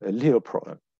have a little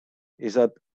problem, is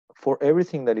that for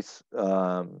everything that is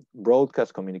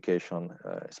broadcast communication,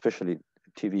 especially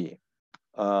TV,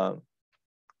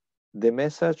 the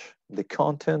message, the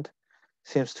content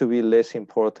seems to be less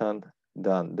important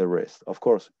than the rest. Of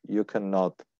course, you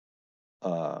cannot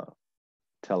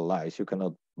tell lies, you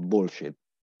cannot bullshit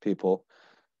people,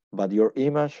 but your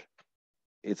image,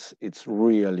 it's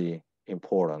really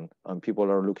important, and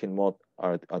people are looking more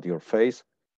at your face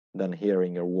than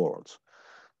hearing your words.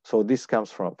 So this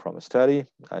comes from a study.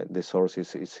 The source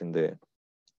is in the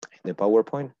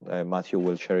PowerPoint. Matthew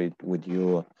will share it with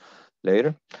you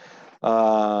later.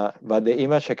 But the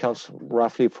image accounts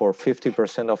roughly for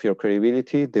 50% of your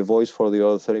credibility, the voice for the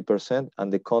other 30%,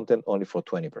 and the content only for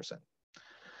 20%.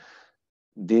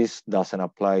 This doesn't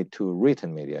apply to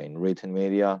written media. In written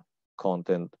media,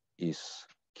 content is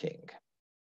king.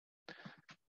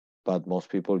 But most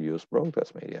people use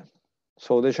broadcast media.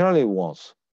 So the journalist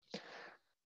wants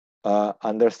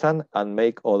understand and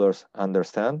make others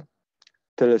understand,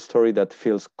 tell a story that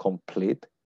feels complete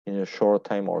in a short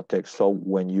time or text. So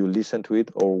when you listen to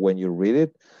it or when you read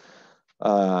it,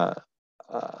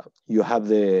 you have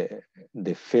the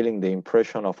feeling, the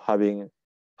impression of having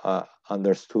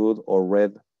understood or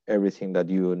read everything that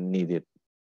you needed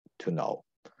to know.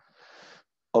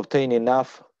 Obtain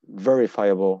enough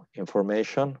verifiable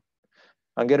information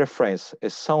and get a phrase, a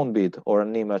sound bit, or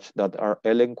an image that are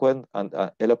eloquent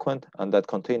and that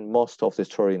contain most of the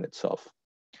story in itself.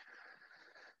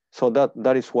 So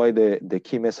that is why the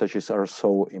key messages are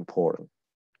so important.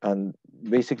 And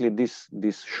basically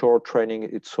this short training,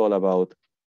 it's all about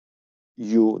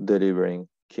you delivering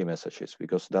key messages,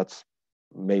 because that's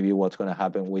maybe what's going to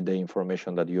happen with the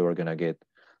information that you are going to get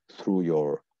through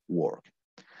your work.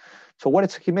 So what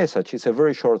is a key message? It's a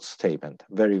very short statement,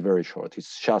 very, very short.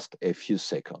 It's just a few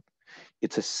seconds.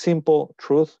 It's a simple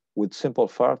truth with simple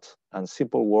facts and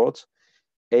simple words,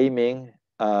 aiming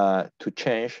to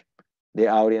change the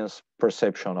audience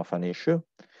perception of an issue.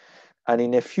 And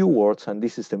in a few words, and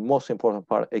this is the most important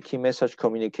part, a key message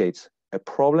communicates a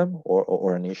problem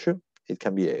or an issue. It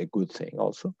can be a good thing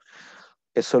also,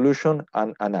 a solution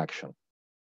and an action.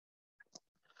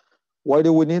 Why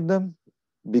do we need them?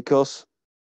 Because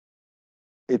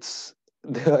it's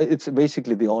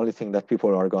basically the only thing that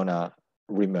people are gonna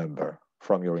remember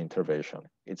from your intervention.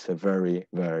 It's a very,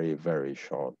 very, very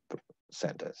short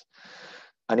sentence.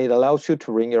 And it allows you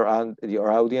to bring your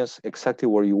audience exactly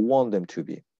where you want them to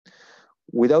be.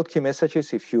 Without key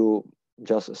messages, if you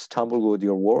just stumble with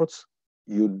your words,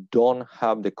 you don't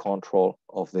have the control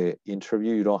of the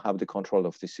interview, you don't have the control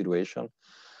of the situation.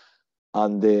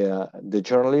 And the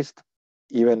journalist,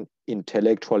 even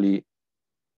intellectually,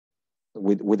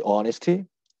 with honesty,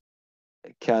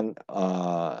 can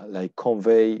like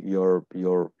convey your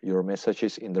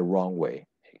messages in the wrong way.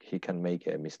 He can make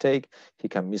a mistake, he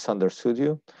can misunderstood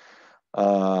you,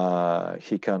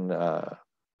 he can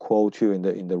quote you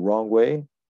in the wrong way,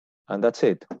 and that's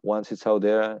it. Once it's out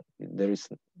there, there is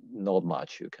not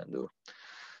much you can do.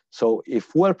 So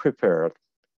if well prepared,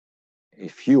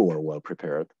 if you are well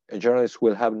prepared, a journalist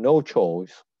will have no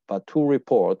choice but to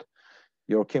report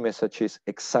your key messages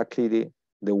exactly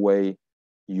the way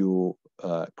you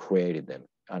created them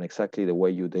and exactly the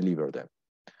way you deliver them.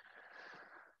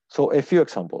 So a few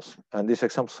examples, and these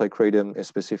examples I created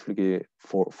specifically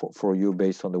for you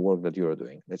based on the work that you are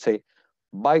doing. Let's say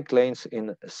bike lanes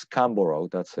in Scarborough,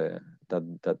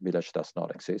 that village does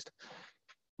not exist.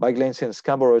 Bike lanes in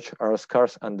Scarborough are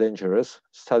scarce and dangerous.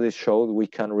 Studies showed we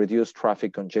can reduce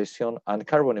traffic congestion and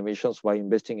carbon emissions by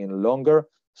investing in longer,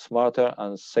 smarter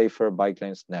and safer bike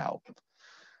lanes now.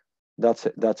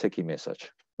 That's a key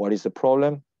message. What is the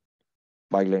problem?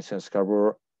 Bike lanes in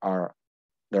Scarborough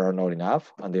there are not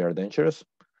enough and they are dangerous.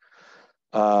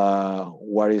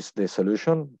 What is the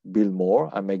solution? Build more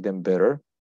and make them better.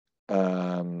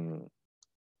 How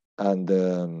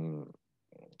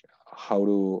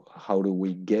do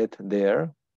we get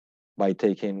there? By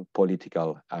taking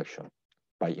political action,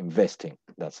 by investing.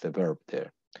 That's the verb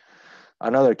there.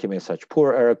 Another key message,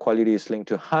 poor air quality is linked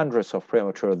to hundreds of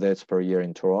premature deaths per year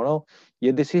in Toronto,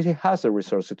 yet the city has the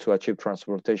resources to achieve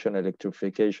transportation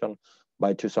electrification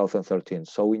by 2013.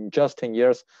 So in just 10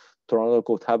 years, Toronto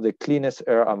could have the cleanest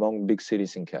air among big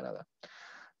cities in Canada.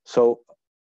 So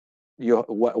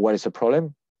what is the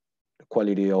problem? The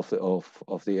quality of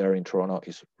the air in Toronto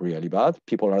is really bad.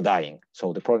 People are dying.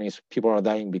 So the problem is people are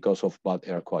dying because of bad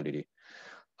air quality.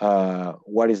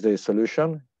 What is the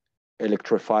solution?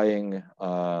 Electrifying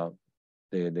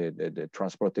the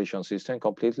transportation system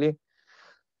completely.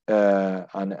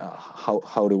 And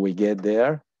how do we get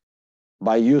there?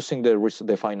 By using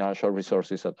the financial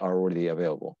resources that are already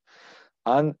available.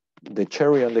 And the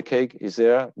cherry on the cake is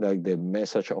there, like the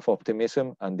message of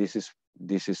optimism, and this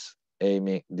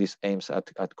aims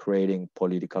at creating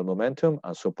political momentum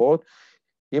and support.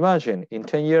 Imagine in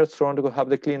 10 years, Toronto will have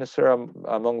the cleanest air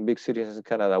among big cities in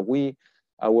Canada.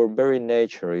 Our very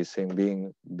nature is in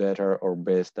being better or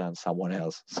best than someone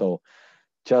else. So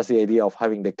just the idea of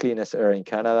having the cleanest air in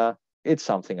Canada, it's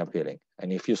something appealing.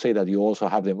 And if you say that you also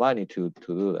have the money to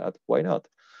do that, why not?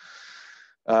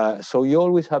 So you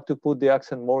always have to put the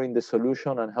accent more in the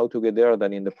solution and how to get there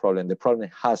than in the problem. The problem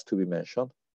has to be mentioned,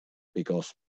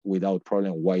 because without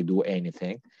problem, why do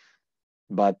anything?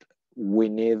 But we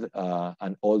need,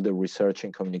 and all the research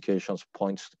and communications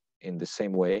points in the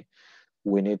same way,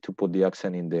 we need to put the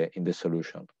accent in the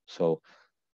solution. So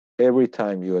every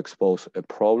time you expose a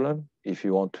problem, if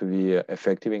you want to be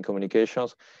effective in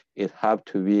communications, it have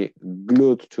to be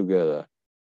glued together.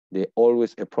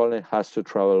 A problem has to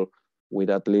travel with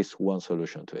at least one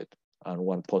solution to it and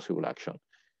one possible action.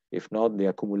 If not, the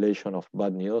accumulation of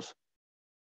bad news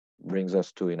brings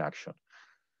us to inaction.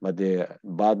 But the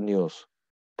bad news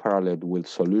paralleled with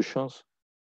solutions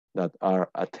that are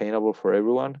attainable for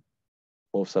everyone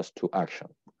moves us to action.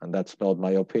 And that's not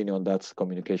my opinion, that's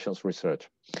communications research.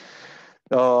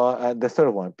 And the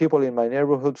third one, people in my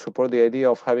neighborhood support the idea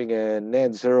of having a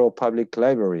net zero public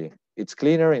library. It's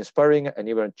cleaner, inspiring, and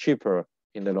even cheaper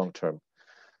in the long term.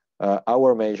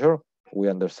 Our mayor, we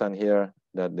understand here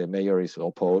that the mayor is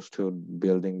opposed to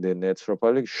building the net zero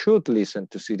public, should listen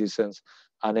to citizens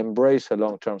and embrace a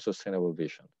long-term sustainable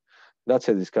vision. That's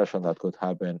a discussion that could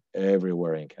happen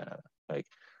everywhere in Canada. Like,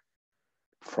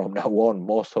 from now on,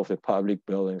 most of the public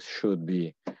buildings should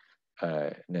be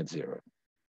net zero.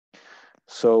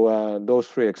 So those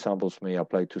three examples may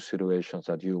apply to situations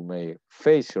that you may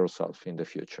face yourself in the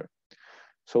future.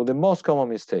 So the most common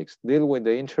mistakes: deal with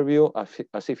the interview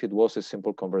as if it was a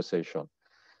simple conversation.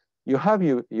 You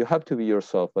have to be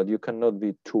yourself, but you cannot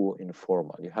be too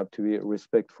informal. You have to be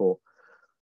respectful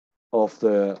of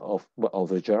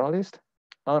the journalist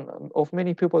and of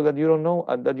many people that you don't know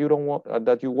and that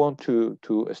you want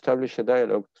to establish a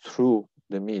dialogue through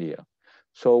the media.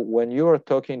 So when you are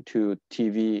talking to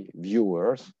TV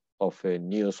viewers of a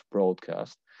news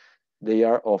broadcast, they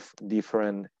are of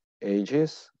different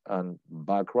ages and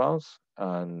backgrounds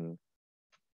and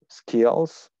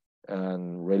skills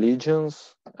and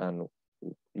religions and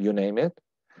you name it.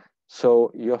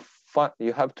 So you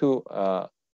have to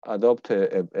adopt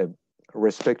a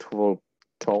respectful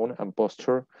tone and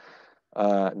posture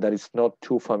that is not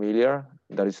too familiar,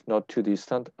 that is not too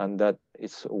distant, and that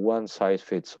it's one size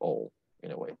fits all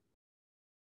in a way.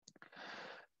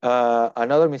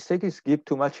 Another mistake is give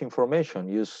too much information.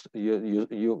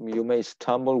 You may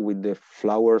stumble with the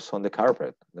flowers on the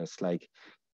carpet. That's like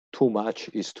too much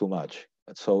is too much.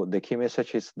 So the key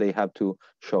message is they have to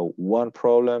show one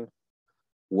problem,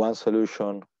 one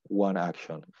solution, one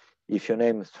action. If you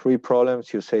name 3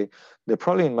 problems, you say, the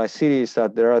problem in my city is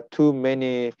that there are too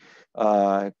many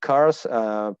cars,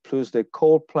 plus the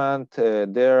coal plant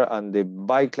there and the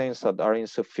bike lanes that are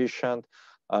insufficient.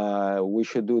 We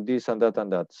should do this and that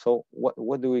and that. So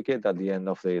what do we get at the end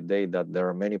of the day? That there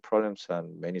are many problems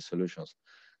and many solutions.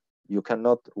 You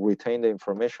cannot retain the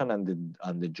information, and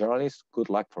the journalist, good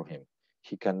luck for him.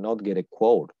 He cannot get a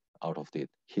quote out of it.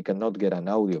 He cannot get an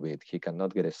audio bit. He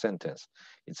cannot get a sentence.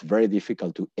 It's very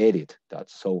difficult to edit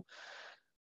that. So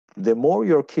the more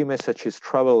your key messages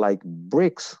travel like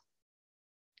bricks,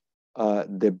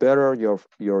 the better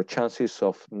your chances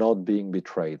of not being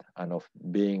betrayed and of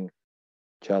being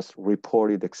just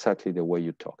reported exactly the way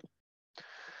you talked.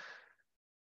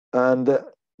 And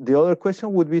the other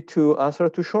question would be to answer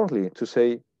too shortly, to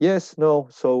say yes, no.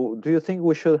 So do you think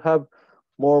we should have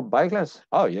more bike lanes?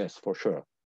 Oh yes, for sure.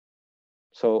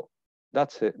 So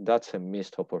that's a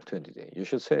missed opportunity. You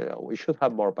should say we should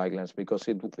have more bike lanes because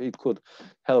it could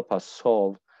help us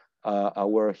solve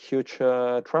our huge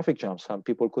traffic jams, and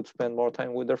people could spend more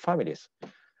time with their families.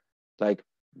 Like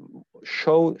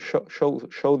show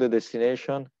the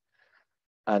destination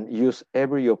and use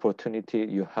every opportunity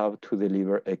you have to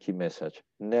deliver a key message.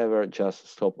 Never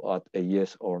just stop at a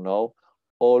yes or no.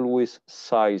 Always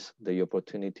seize the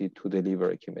opportunity to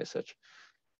deliver a key message.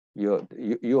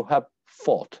 You have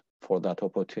fought for that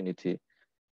opportunity,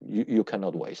 you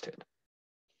cannot waste it.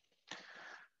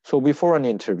 So before an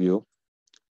interview,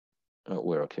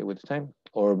 we're okay with the time,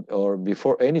 or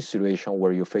before any situation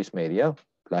where you face media,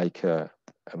 like a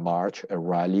march, a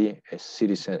rally, a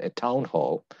citizen, a town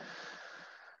hall,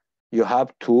 you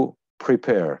have to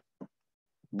prepare,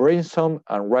 brainstorm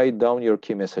and write down your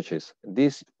key messages.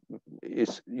 This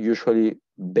is usually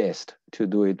best to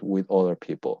do it with other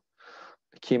people.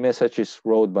 Key messages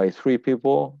wrote by 3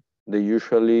 people, they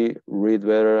usually read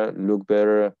better, look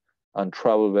better, and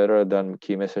travel better than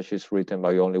key messages written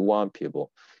by only 1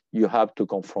 people. You have to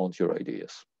confront your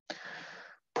ideas.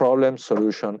 Problem,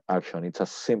 solution, action. It's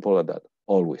as simple as that,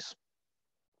 always.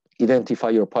 Identify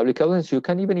your public audience. You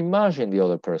can even imagine the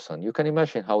other person. You can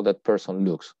imagine how that person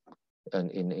looks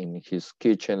in his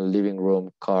kitchen, living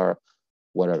room, car,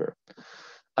 whatever.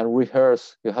 And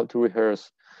rehearse. You have to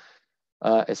rehearse.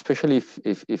 Especially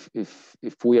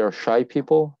if we are shy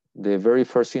people, the very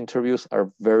first interviews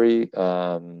are very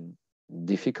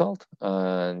difficult,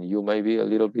 and you may be a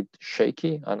little bit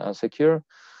shaky and insecure.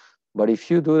 But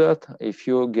if you do that, if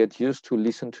you get used to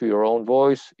listen to your own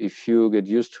voice, if you get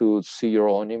used to see your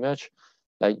own image,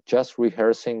 like just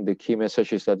rehearsing the key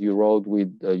messages that you wrote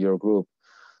with your group,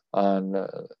 and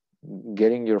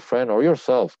getting your friend or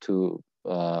yourself to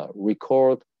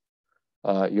record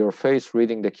your face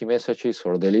reading the key messages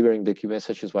or delivering the key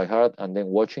messages by heart and then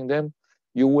watching them,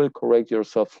 you will correct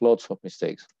yourself lots of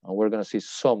mistakes. And we're going to see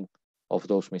some of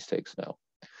those mistakes now.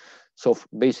 So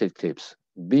basic tips: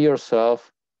 be yourself,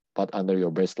 but under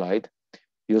your best light.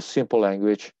 Use simple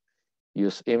language,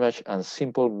 use image and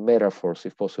simple metaphors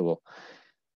if possible.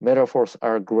 Metaphors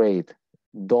are great.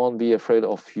 Don't be afraid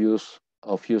of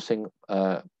using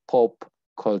pop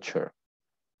culture.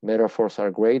 Metaphors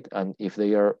are great, and if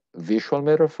they are visual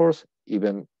metaphors,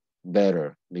 even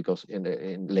better, because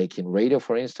like in radio,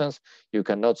 for instance, you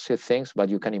cannot see things, but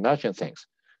you can imagine things.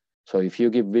 So if you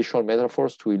give visual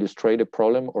metaphors to illustrate a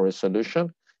problem or a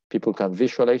solution, people can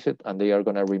visualize it and they are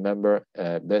going to remember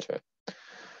better.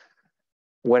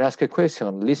 When asked a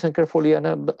question, listen carefully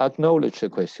and acknowledge the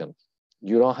question.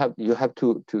 You have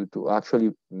to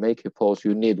actually make a pause.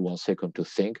 You need 1 second to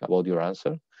think about your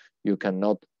answer. You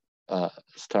cannot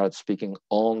start speaking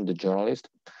on the journalist.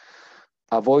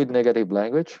 Avoid negative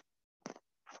language.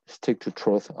 Stick to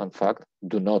truth and fact.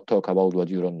 Do not talk about what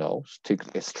you don't know. Stick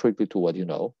strictly to what you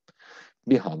know.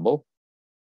 Be humble.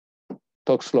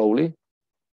 Talk slowly,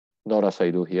 not as I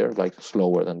do here, like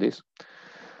slower than this.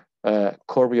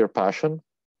 Curb your passion.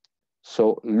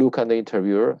 So look at the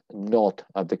interviewer, not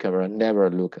at the camera. Never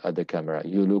look at the camera.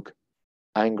 You look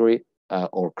angry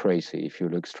or crazy if you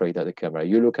look straight at the camera.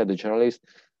 You look at the journalist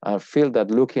and feel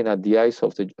that looking at the eyes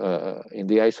of the in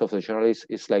the eyes of the journalist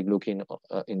is like looking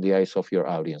in the eyes of your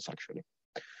audience, actually.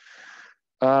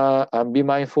 And be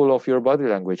mindful of your body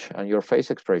language and your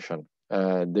face expression.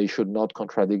 They should not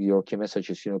contradict your key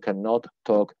messages. You cannot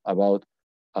talk about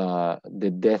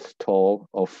the death toll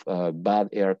of bad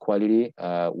air quality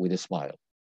with a smile.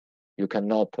 You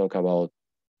cannot talk about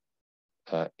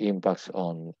impacts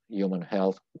on human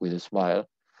health with a smile,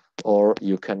 or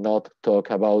you cannot talk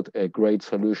about a great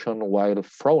solution while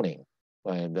frowning.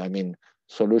 And I mean,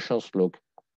 solutions look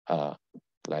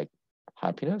like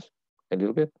happiness a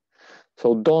little bit.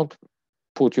 So don't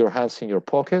put your hands in your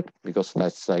pocket, because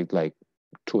that's like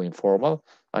too informal,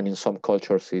 and in some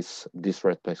cultures is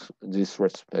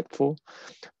disrespectful.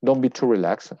 Don't be too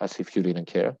relaxed, as if you didn't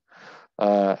care.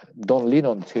 Don't lean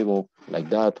on the table like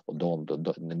that. Or don't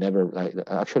never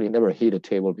actually never hit a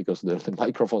table, because the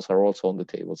microphones are also on the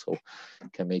table, so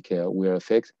it can make a weird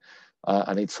effect.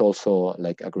 And it's also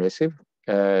like aggressive.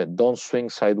 Don't swing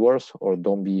sideways, or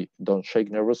don't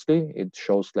shake nervously. It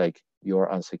shows like you're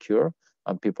insecure,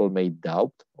 and people may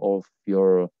doubt of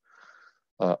your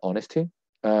honesty.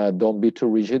 Don't be too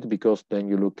rigid, because then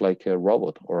you look like a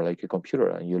robot or like a computer,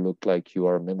 and you look like you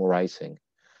are memorizing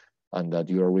and that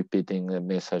you are repeating a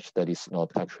message that is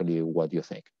not actually what you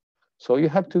think. So you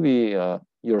have to be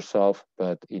yourself,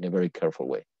 but in a very careful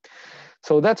way.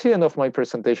 So that's the end of my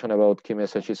presentation about key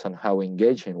messages and how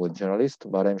engaging with journalists,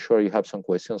 but I'm sure you have some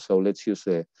questions. So let's use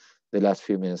the last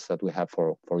few minutes that we have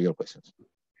for your questions.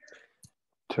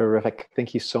 Terrific.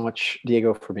 Thank you so much,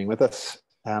 Diego, for being with us.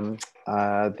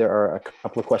 There are a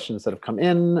couple of questions that have come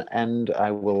in, and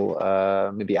I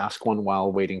will maybe ask one while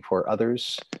waiting for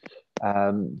others.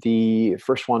 The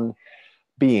first one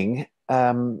being,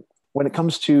 when it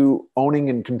comes to owning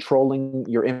and controlling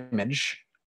your image,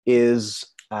 is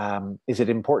it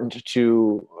important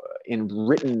to, in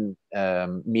written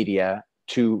media,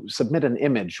 to submit an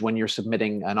image when you're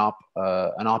submitting an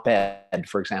op-ed,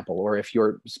 for example, or if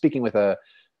you're speaking with a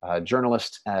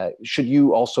journalist, should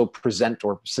you also present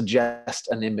or suggest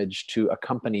an image to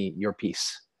accompany your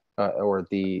piece?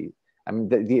 Obviously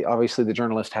the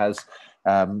journalist has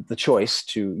the choice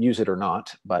to use it or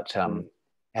not, but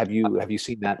have you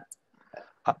seen that?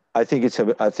 I think it's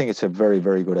a very,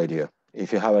 very good idea.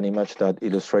 If you have an image that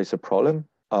illustrates a problem,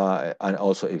 and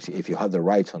also if you have the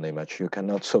rights on the image, you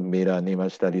cannot submit an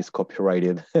image that is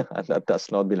copyrighted and that does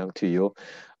not belong to you,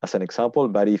 as an example.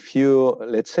 But if you,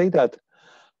 let's say that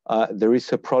there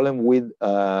is a problem with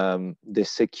the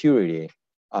security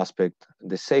aspect,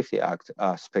 the safety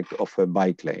aspect of a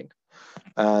bike lane,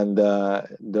 and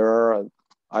there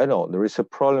is a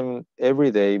problem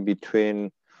every day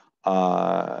between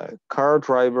car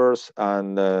drivers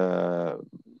and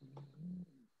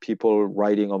people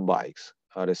riding on bikes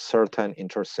at a certain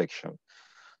intersection,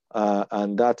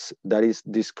 and that is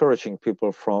discouraging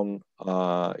people from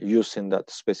using that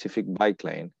specific bike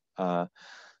lane.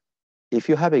 If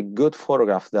you have a good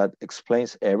photograph that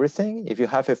explains everything, if you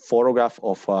have a photograph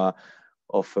of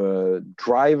a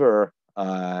driver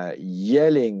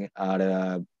yelling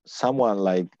at someone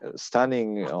like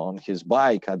standing on his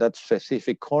bike at that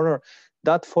specific corner,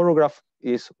 that photograph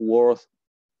is worth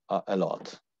a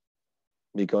lot,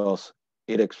 because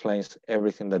it explains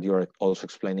everything that you're also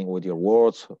explaining with your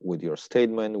words, with your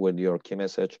statement, with your key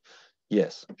message.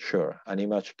 Yes, sure, an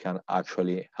image can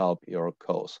actually help your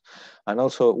cause. And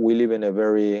also, we live in a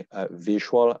very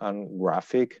visual and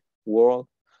graphic world,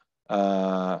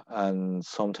 and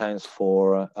sometimes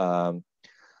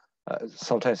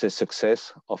sometimes the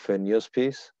success of a news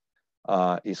piece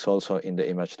is also in the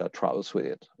image that travels with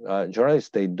it. Journalists,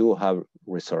 they do have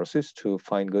resources to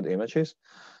find good images,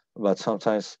 but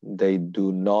sometimes they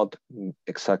do not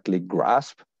exactly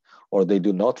grasp, or they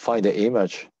do not find the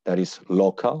image that is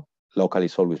local. Local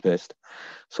is always best.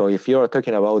 So if you're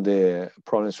talking about the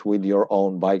problems with your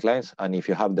own bike lanes, and if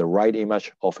you have the right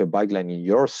image of a bike lane in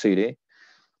your city,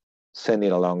 send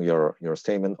it along your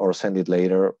statement, or send it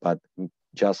later, but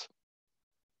just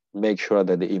make sure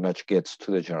that the image gets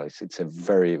to the journalist. It's a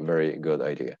very, very good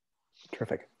idea.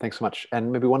 Terrific. Thanks so much.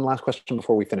 And maybe one last question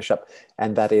before we finish up,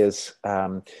 and that is,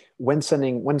 when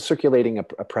circulating a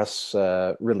press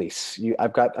release,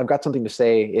 I've got something to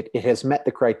say. It has met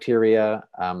the criteria.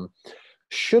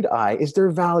 Is there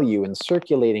value in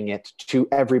circulating it to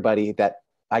everybody that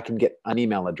I can get an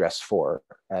email address for?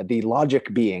 The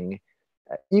logic being,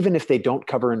 even if they don't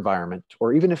cover environment,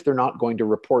 or even if they're not going to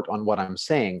report on what I'm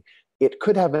saying, it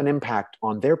could have an impact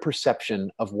on their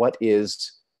perception of what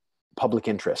is public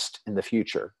interest in the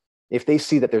future. If they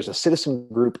see that there's a citizen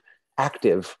group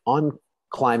active on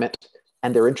climate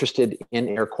and they're interested in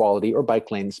air quality or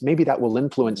bike lanes, maybe that will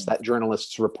influence that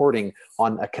journalist's reporting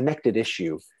on a connected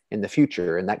issue in the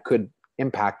future, and that could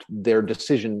impact their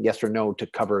decision, yes or no, to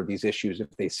cover these issues if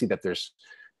they see that there's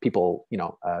people,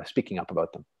 speaking up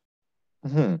about them.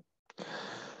 Mm-hmm.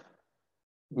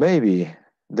 Maybe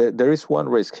there is one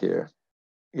risk here,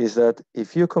 is that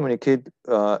if you communicate,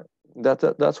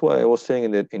 that's why I was saying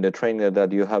in the training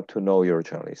that you have to know your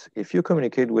journalist. If you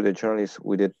communicate with a journalist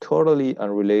with a totally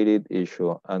unrelated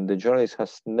issue, and the journalist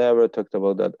has never talked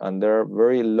about that, and there are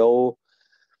very low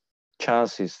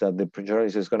chances that the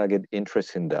journalist is going to get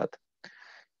interested in that,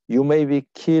 you may be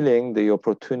killing the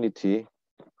opportunity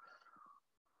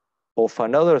of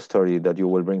another story that you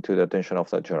will bring to the attention of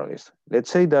that journalist. Let's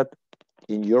say that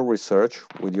in your research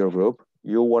with your group,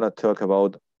 you want to talk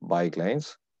about bike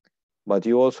lanes, but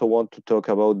you also want to talk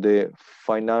about the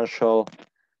financial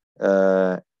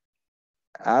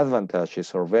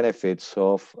advantages or benefits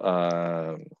of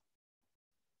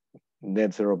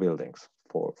net zero buildings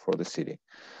for the city.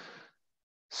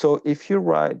 So if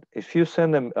you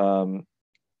send them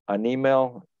an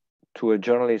email to a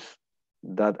journalist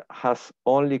that has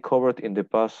only covered in the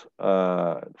past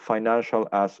financial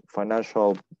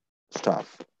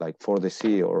stuff, like for the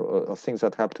city, or things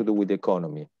that have to do with the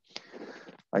economy,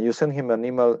 and you send him an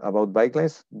email about bike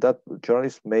lanes, that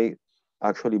journalist may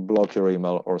actually block your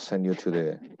email or send you to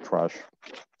the trash,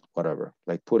 whatever,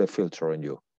 like put a filter on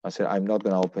you. I said, I'm not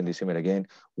going to open this email again.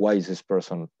 Why is this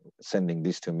person sending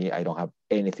this to me? I don't have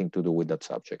anything to do with that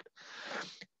subject.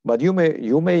 But you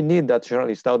may need that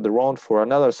journalist down the road for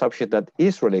another subject that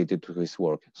is related to his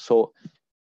work. So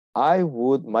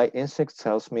my instinct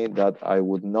tells me that I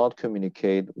would not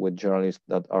communicate with journalists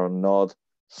that are not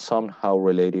somehow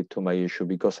related to my issue,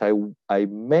 because I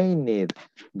may need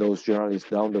those journalists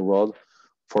down the road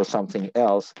for something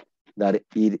else that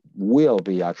it will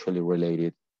be actually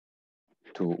related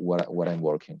to what I'm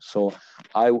working. So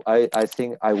I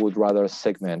think I would rather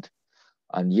segment.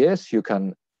 And yes, you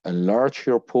can enlarge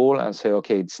your pool and say,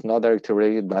 okay, it's not directly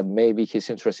related, but maybe he's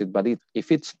interested. But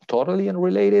if it's totally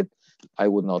unrelated, I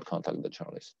would not contact the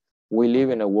journalist. We live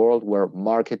in a world where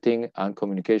marketing and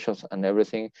communications and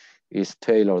everything is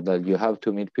tailored, that you have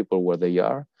to meet people where they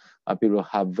are, and people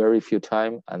have very few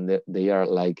time, and they are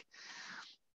like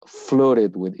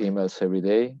flooded with emails every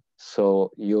day.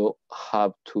 So you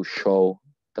have to show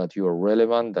that you are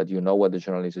relevant, that you know what the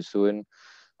journalist is doing.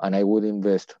 And I would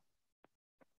invest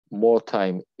more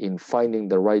time in finding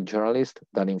the right journalist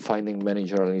than in finding many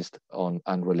journalists on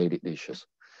unrelated issues.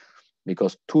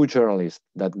 Because one journalist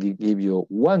that give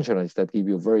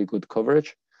you very good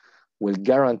coverage will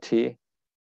guarantee,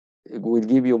 it will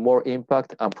give you more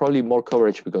impact and probably more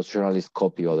coverage, because journalists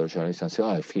copy other journalists and say,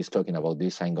 oh, if he's talking about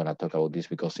this, I'm gonna talk about this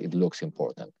because it looks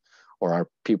important. Or our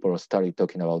people started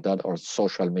talking about that, or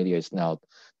social media is now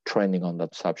trending on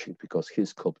that subject because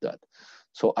he's copied that.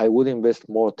 So I would invest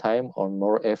more time or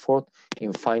more effort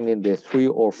in finding the 3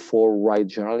 or 4 right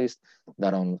journalists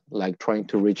than on like trying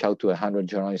to reach out to 100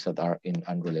 journalists that are in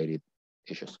unrelated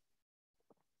issues.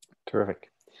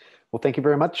 Terrific. Well, thank you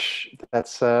very much.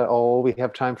 That's all we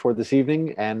have time for this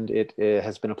evening, and it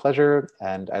has been a pleasure.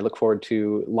 And I look forward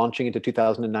to launching into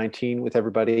 2019 with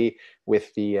everybody,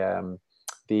 with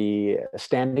the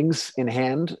standings in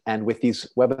hand, and with these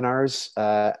webinars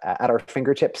at our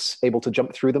fingertips, able to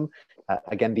jump through them.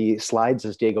 Again, the slides,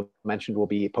 as Diego mentioned, will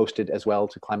be posted as well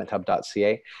to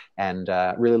climatehub.ca, and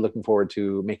really looking forward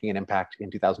to making an impact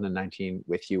in 2019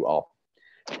 with you all.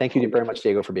 Thank you very much,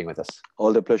 Diego, for being with us.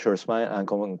 All the pleasure is mine, and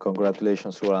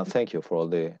congratulations, Roland. Thank you for all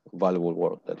the valuable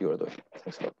work that you are doing.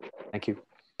 Thanks a lot. Thank you.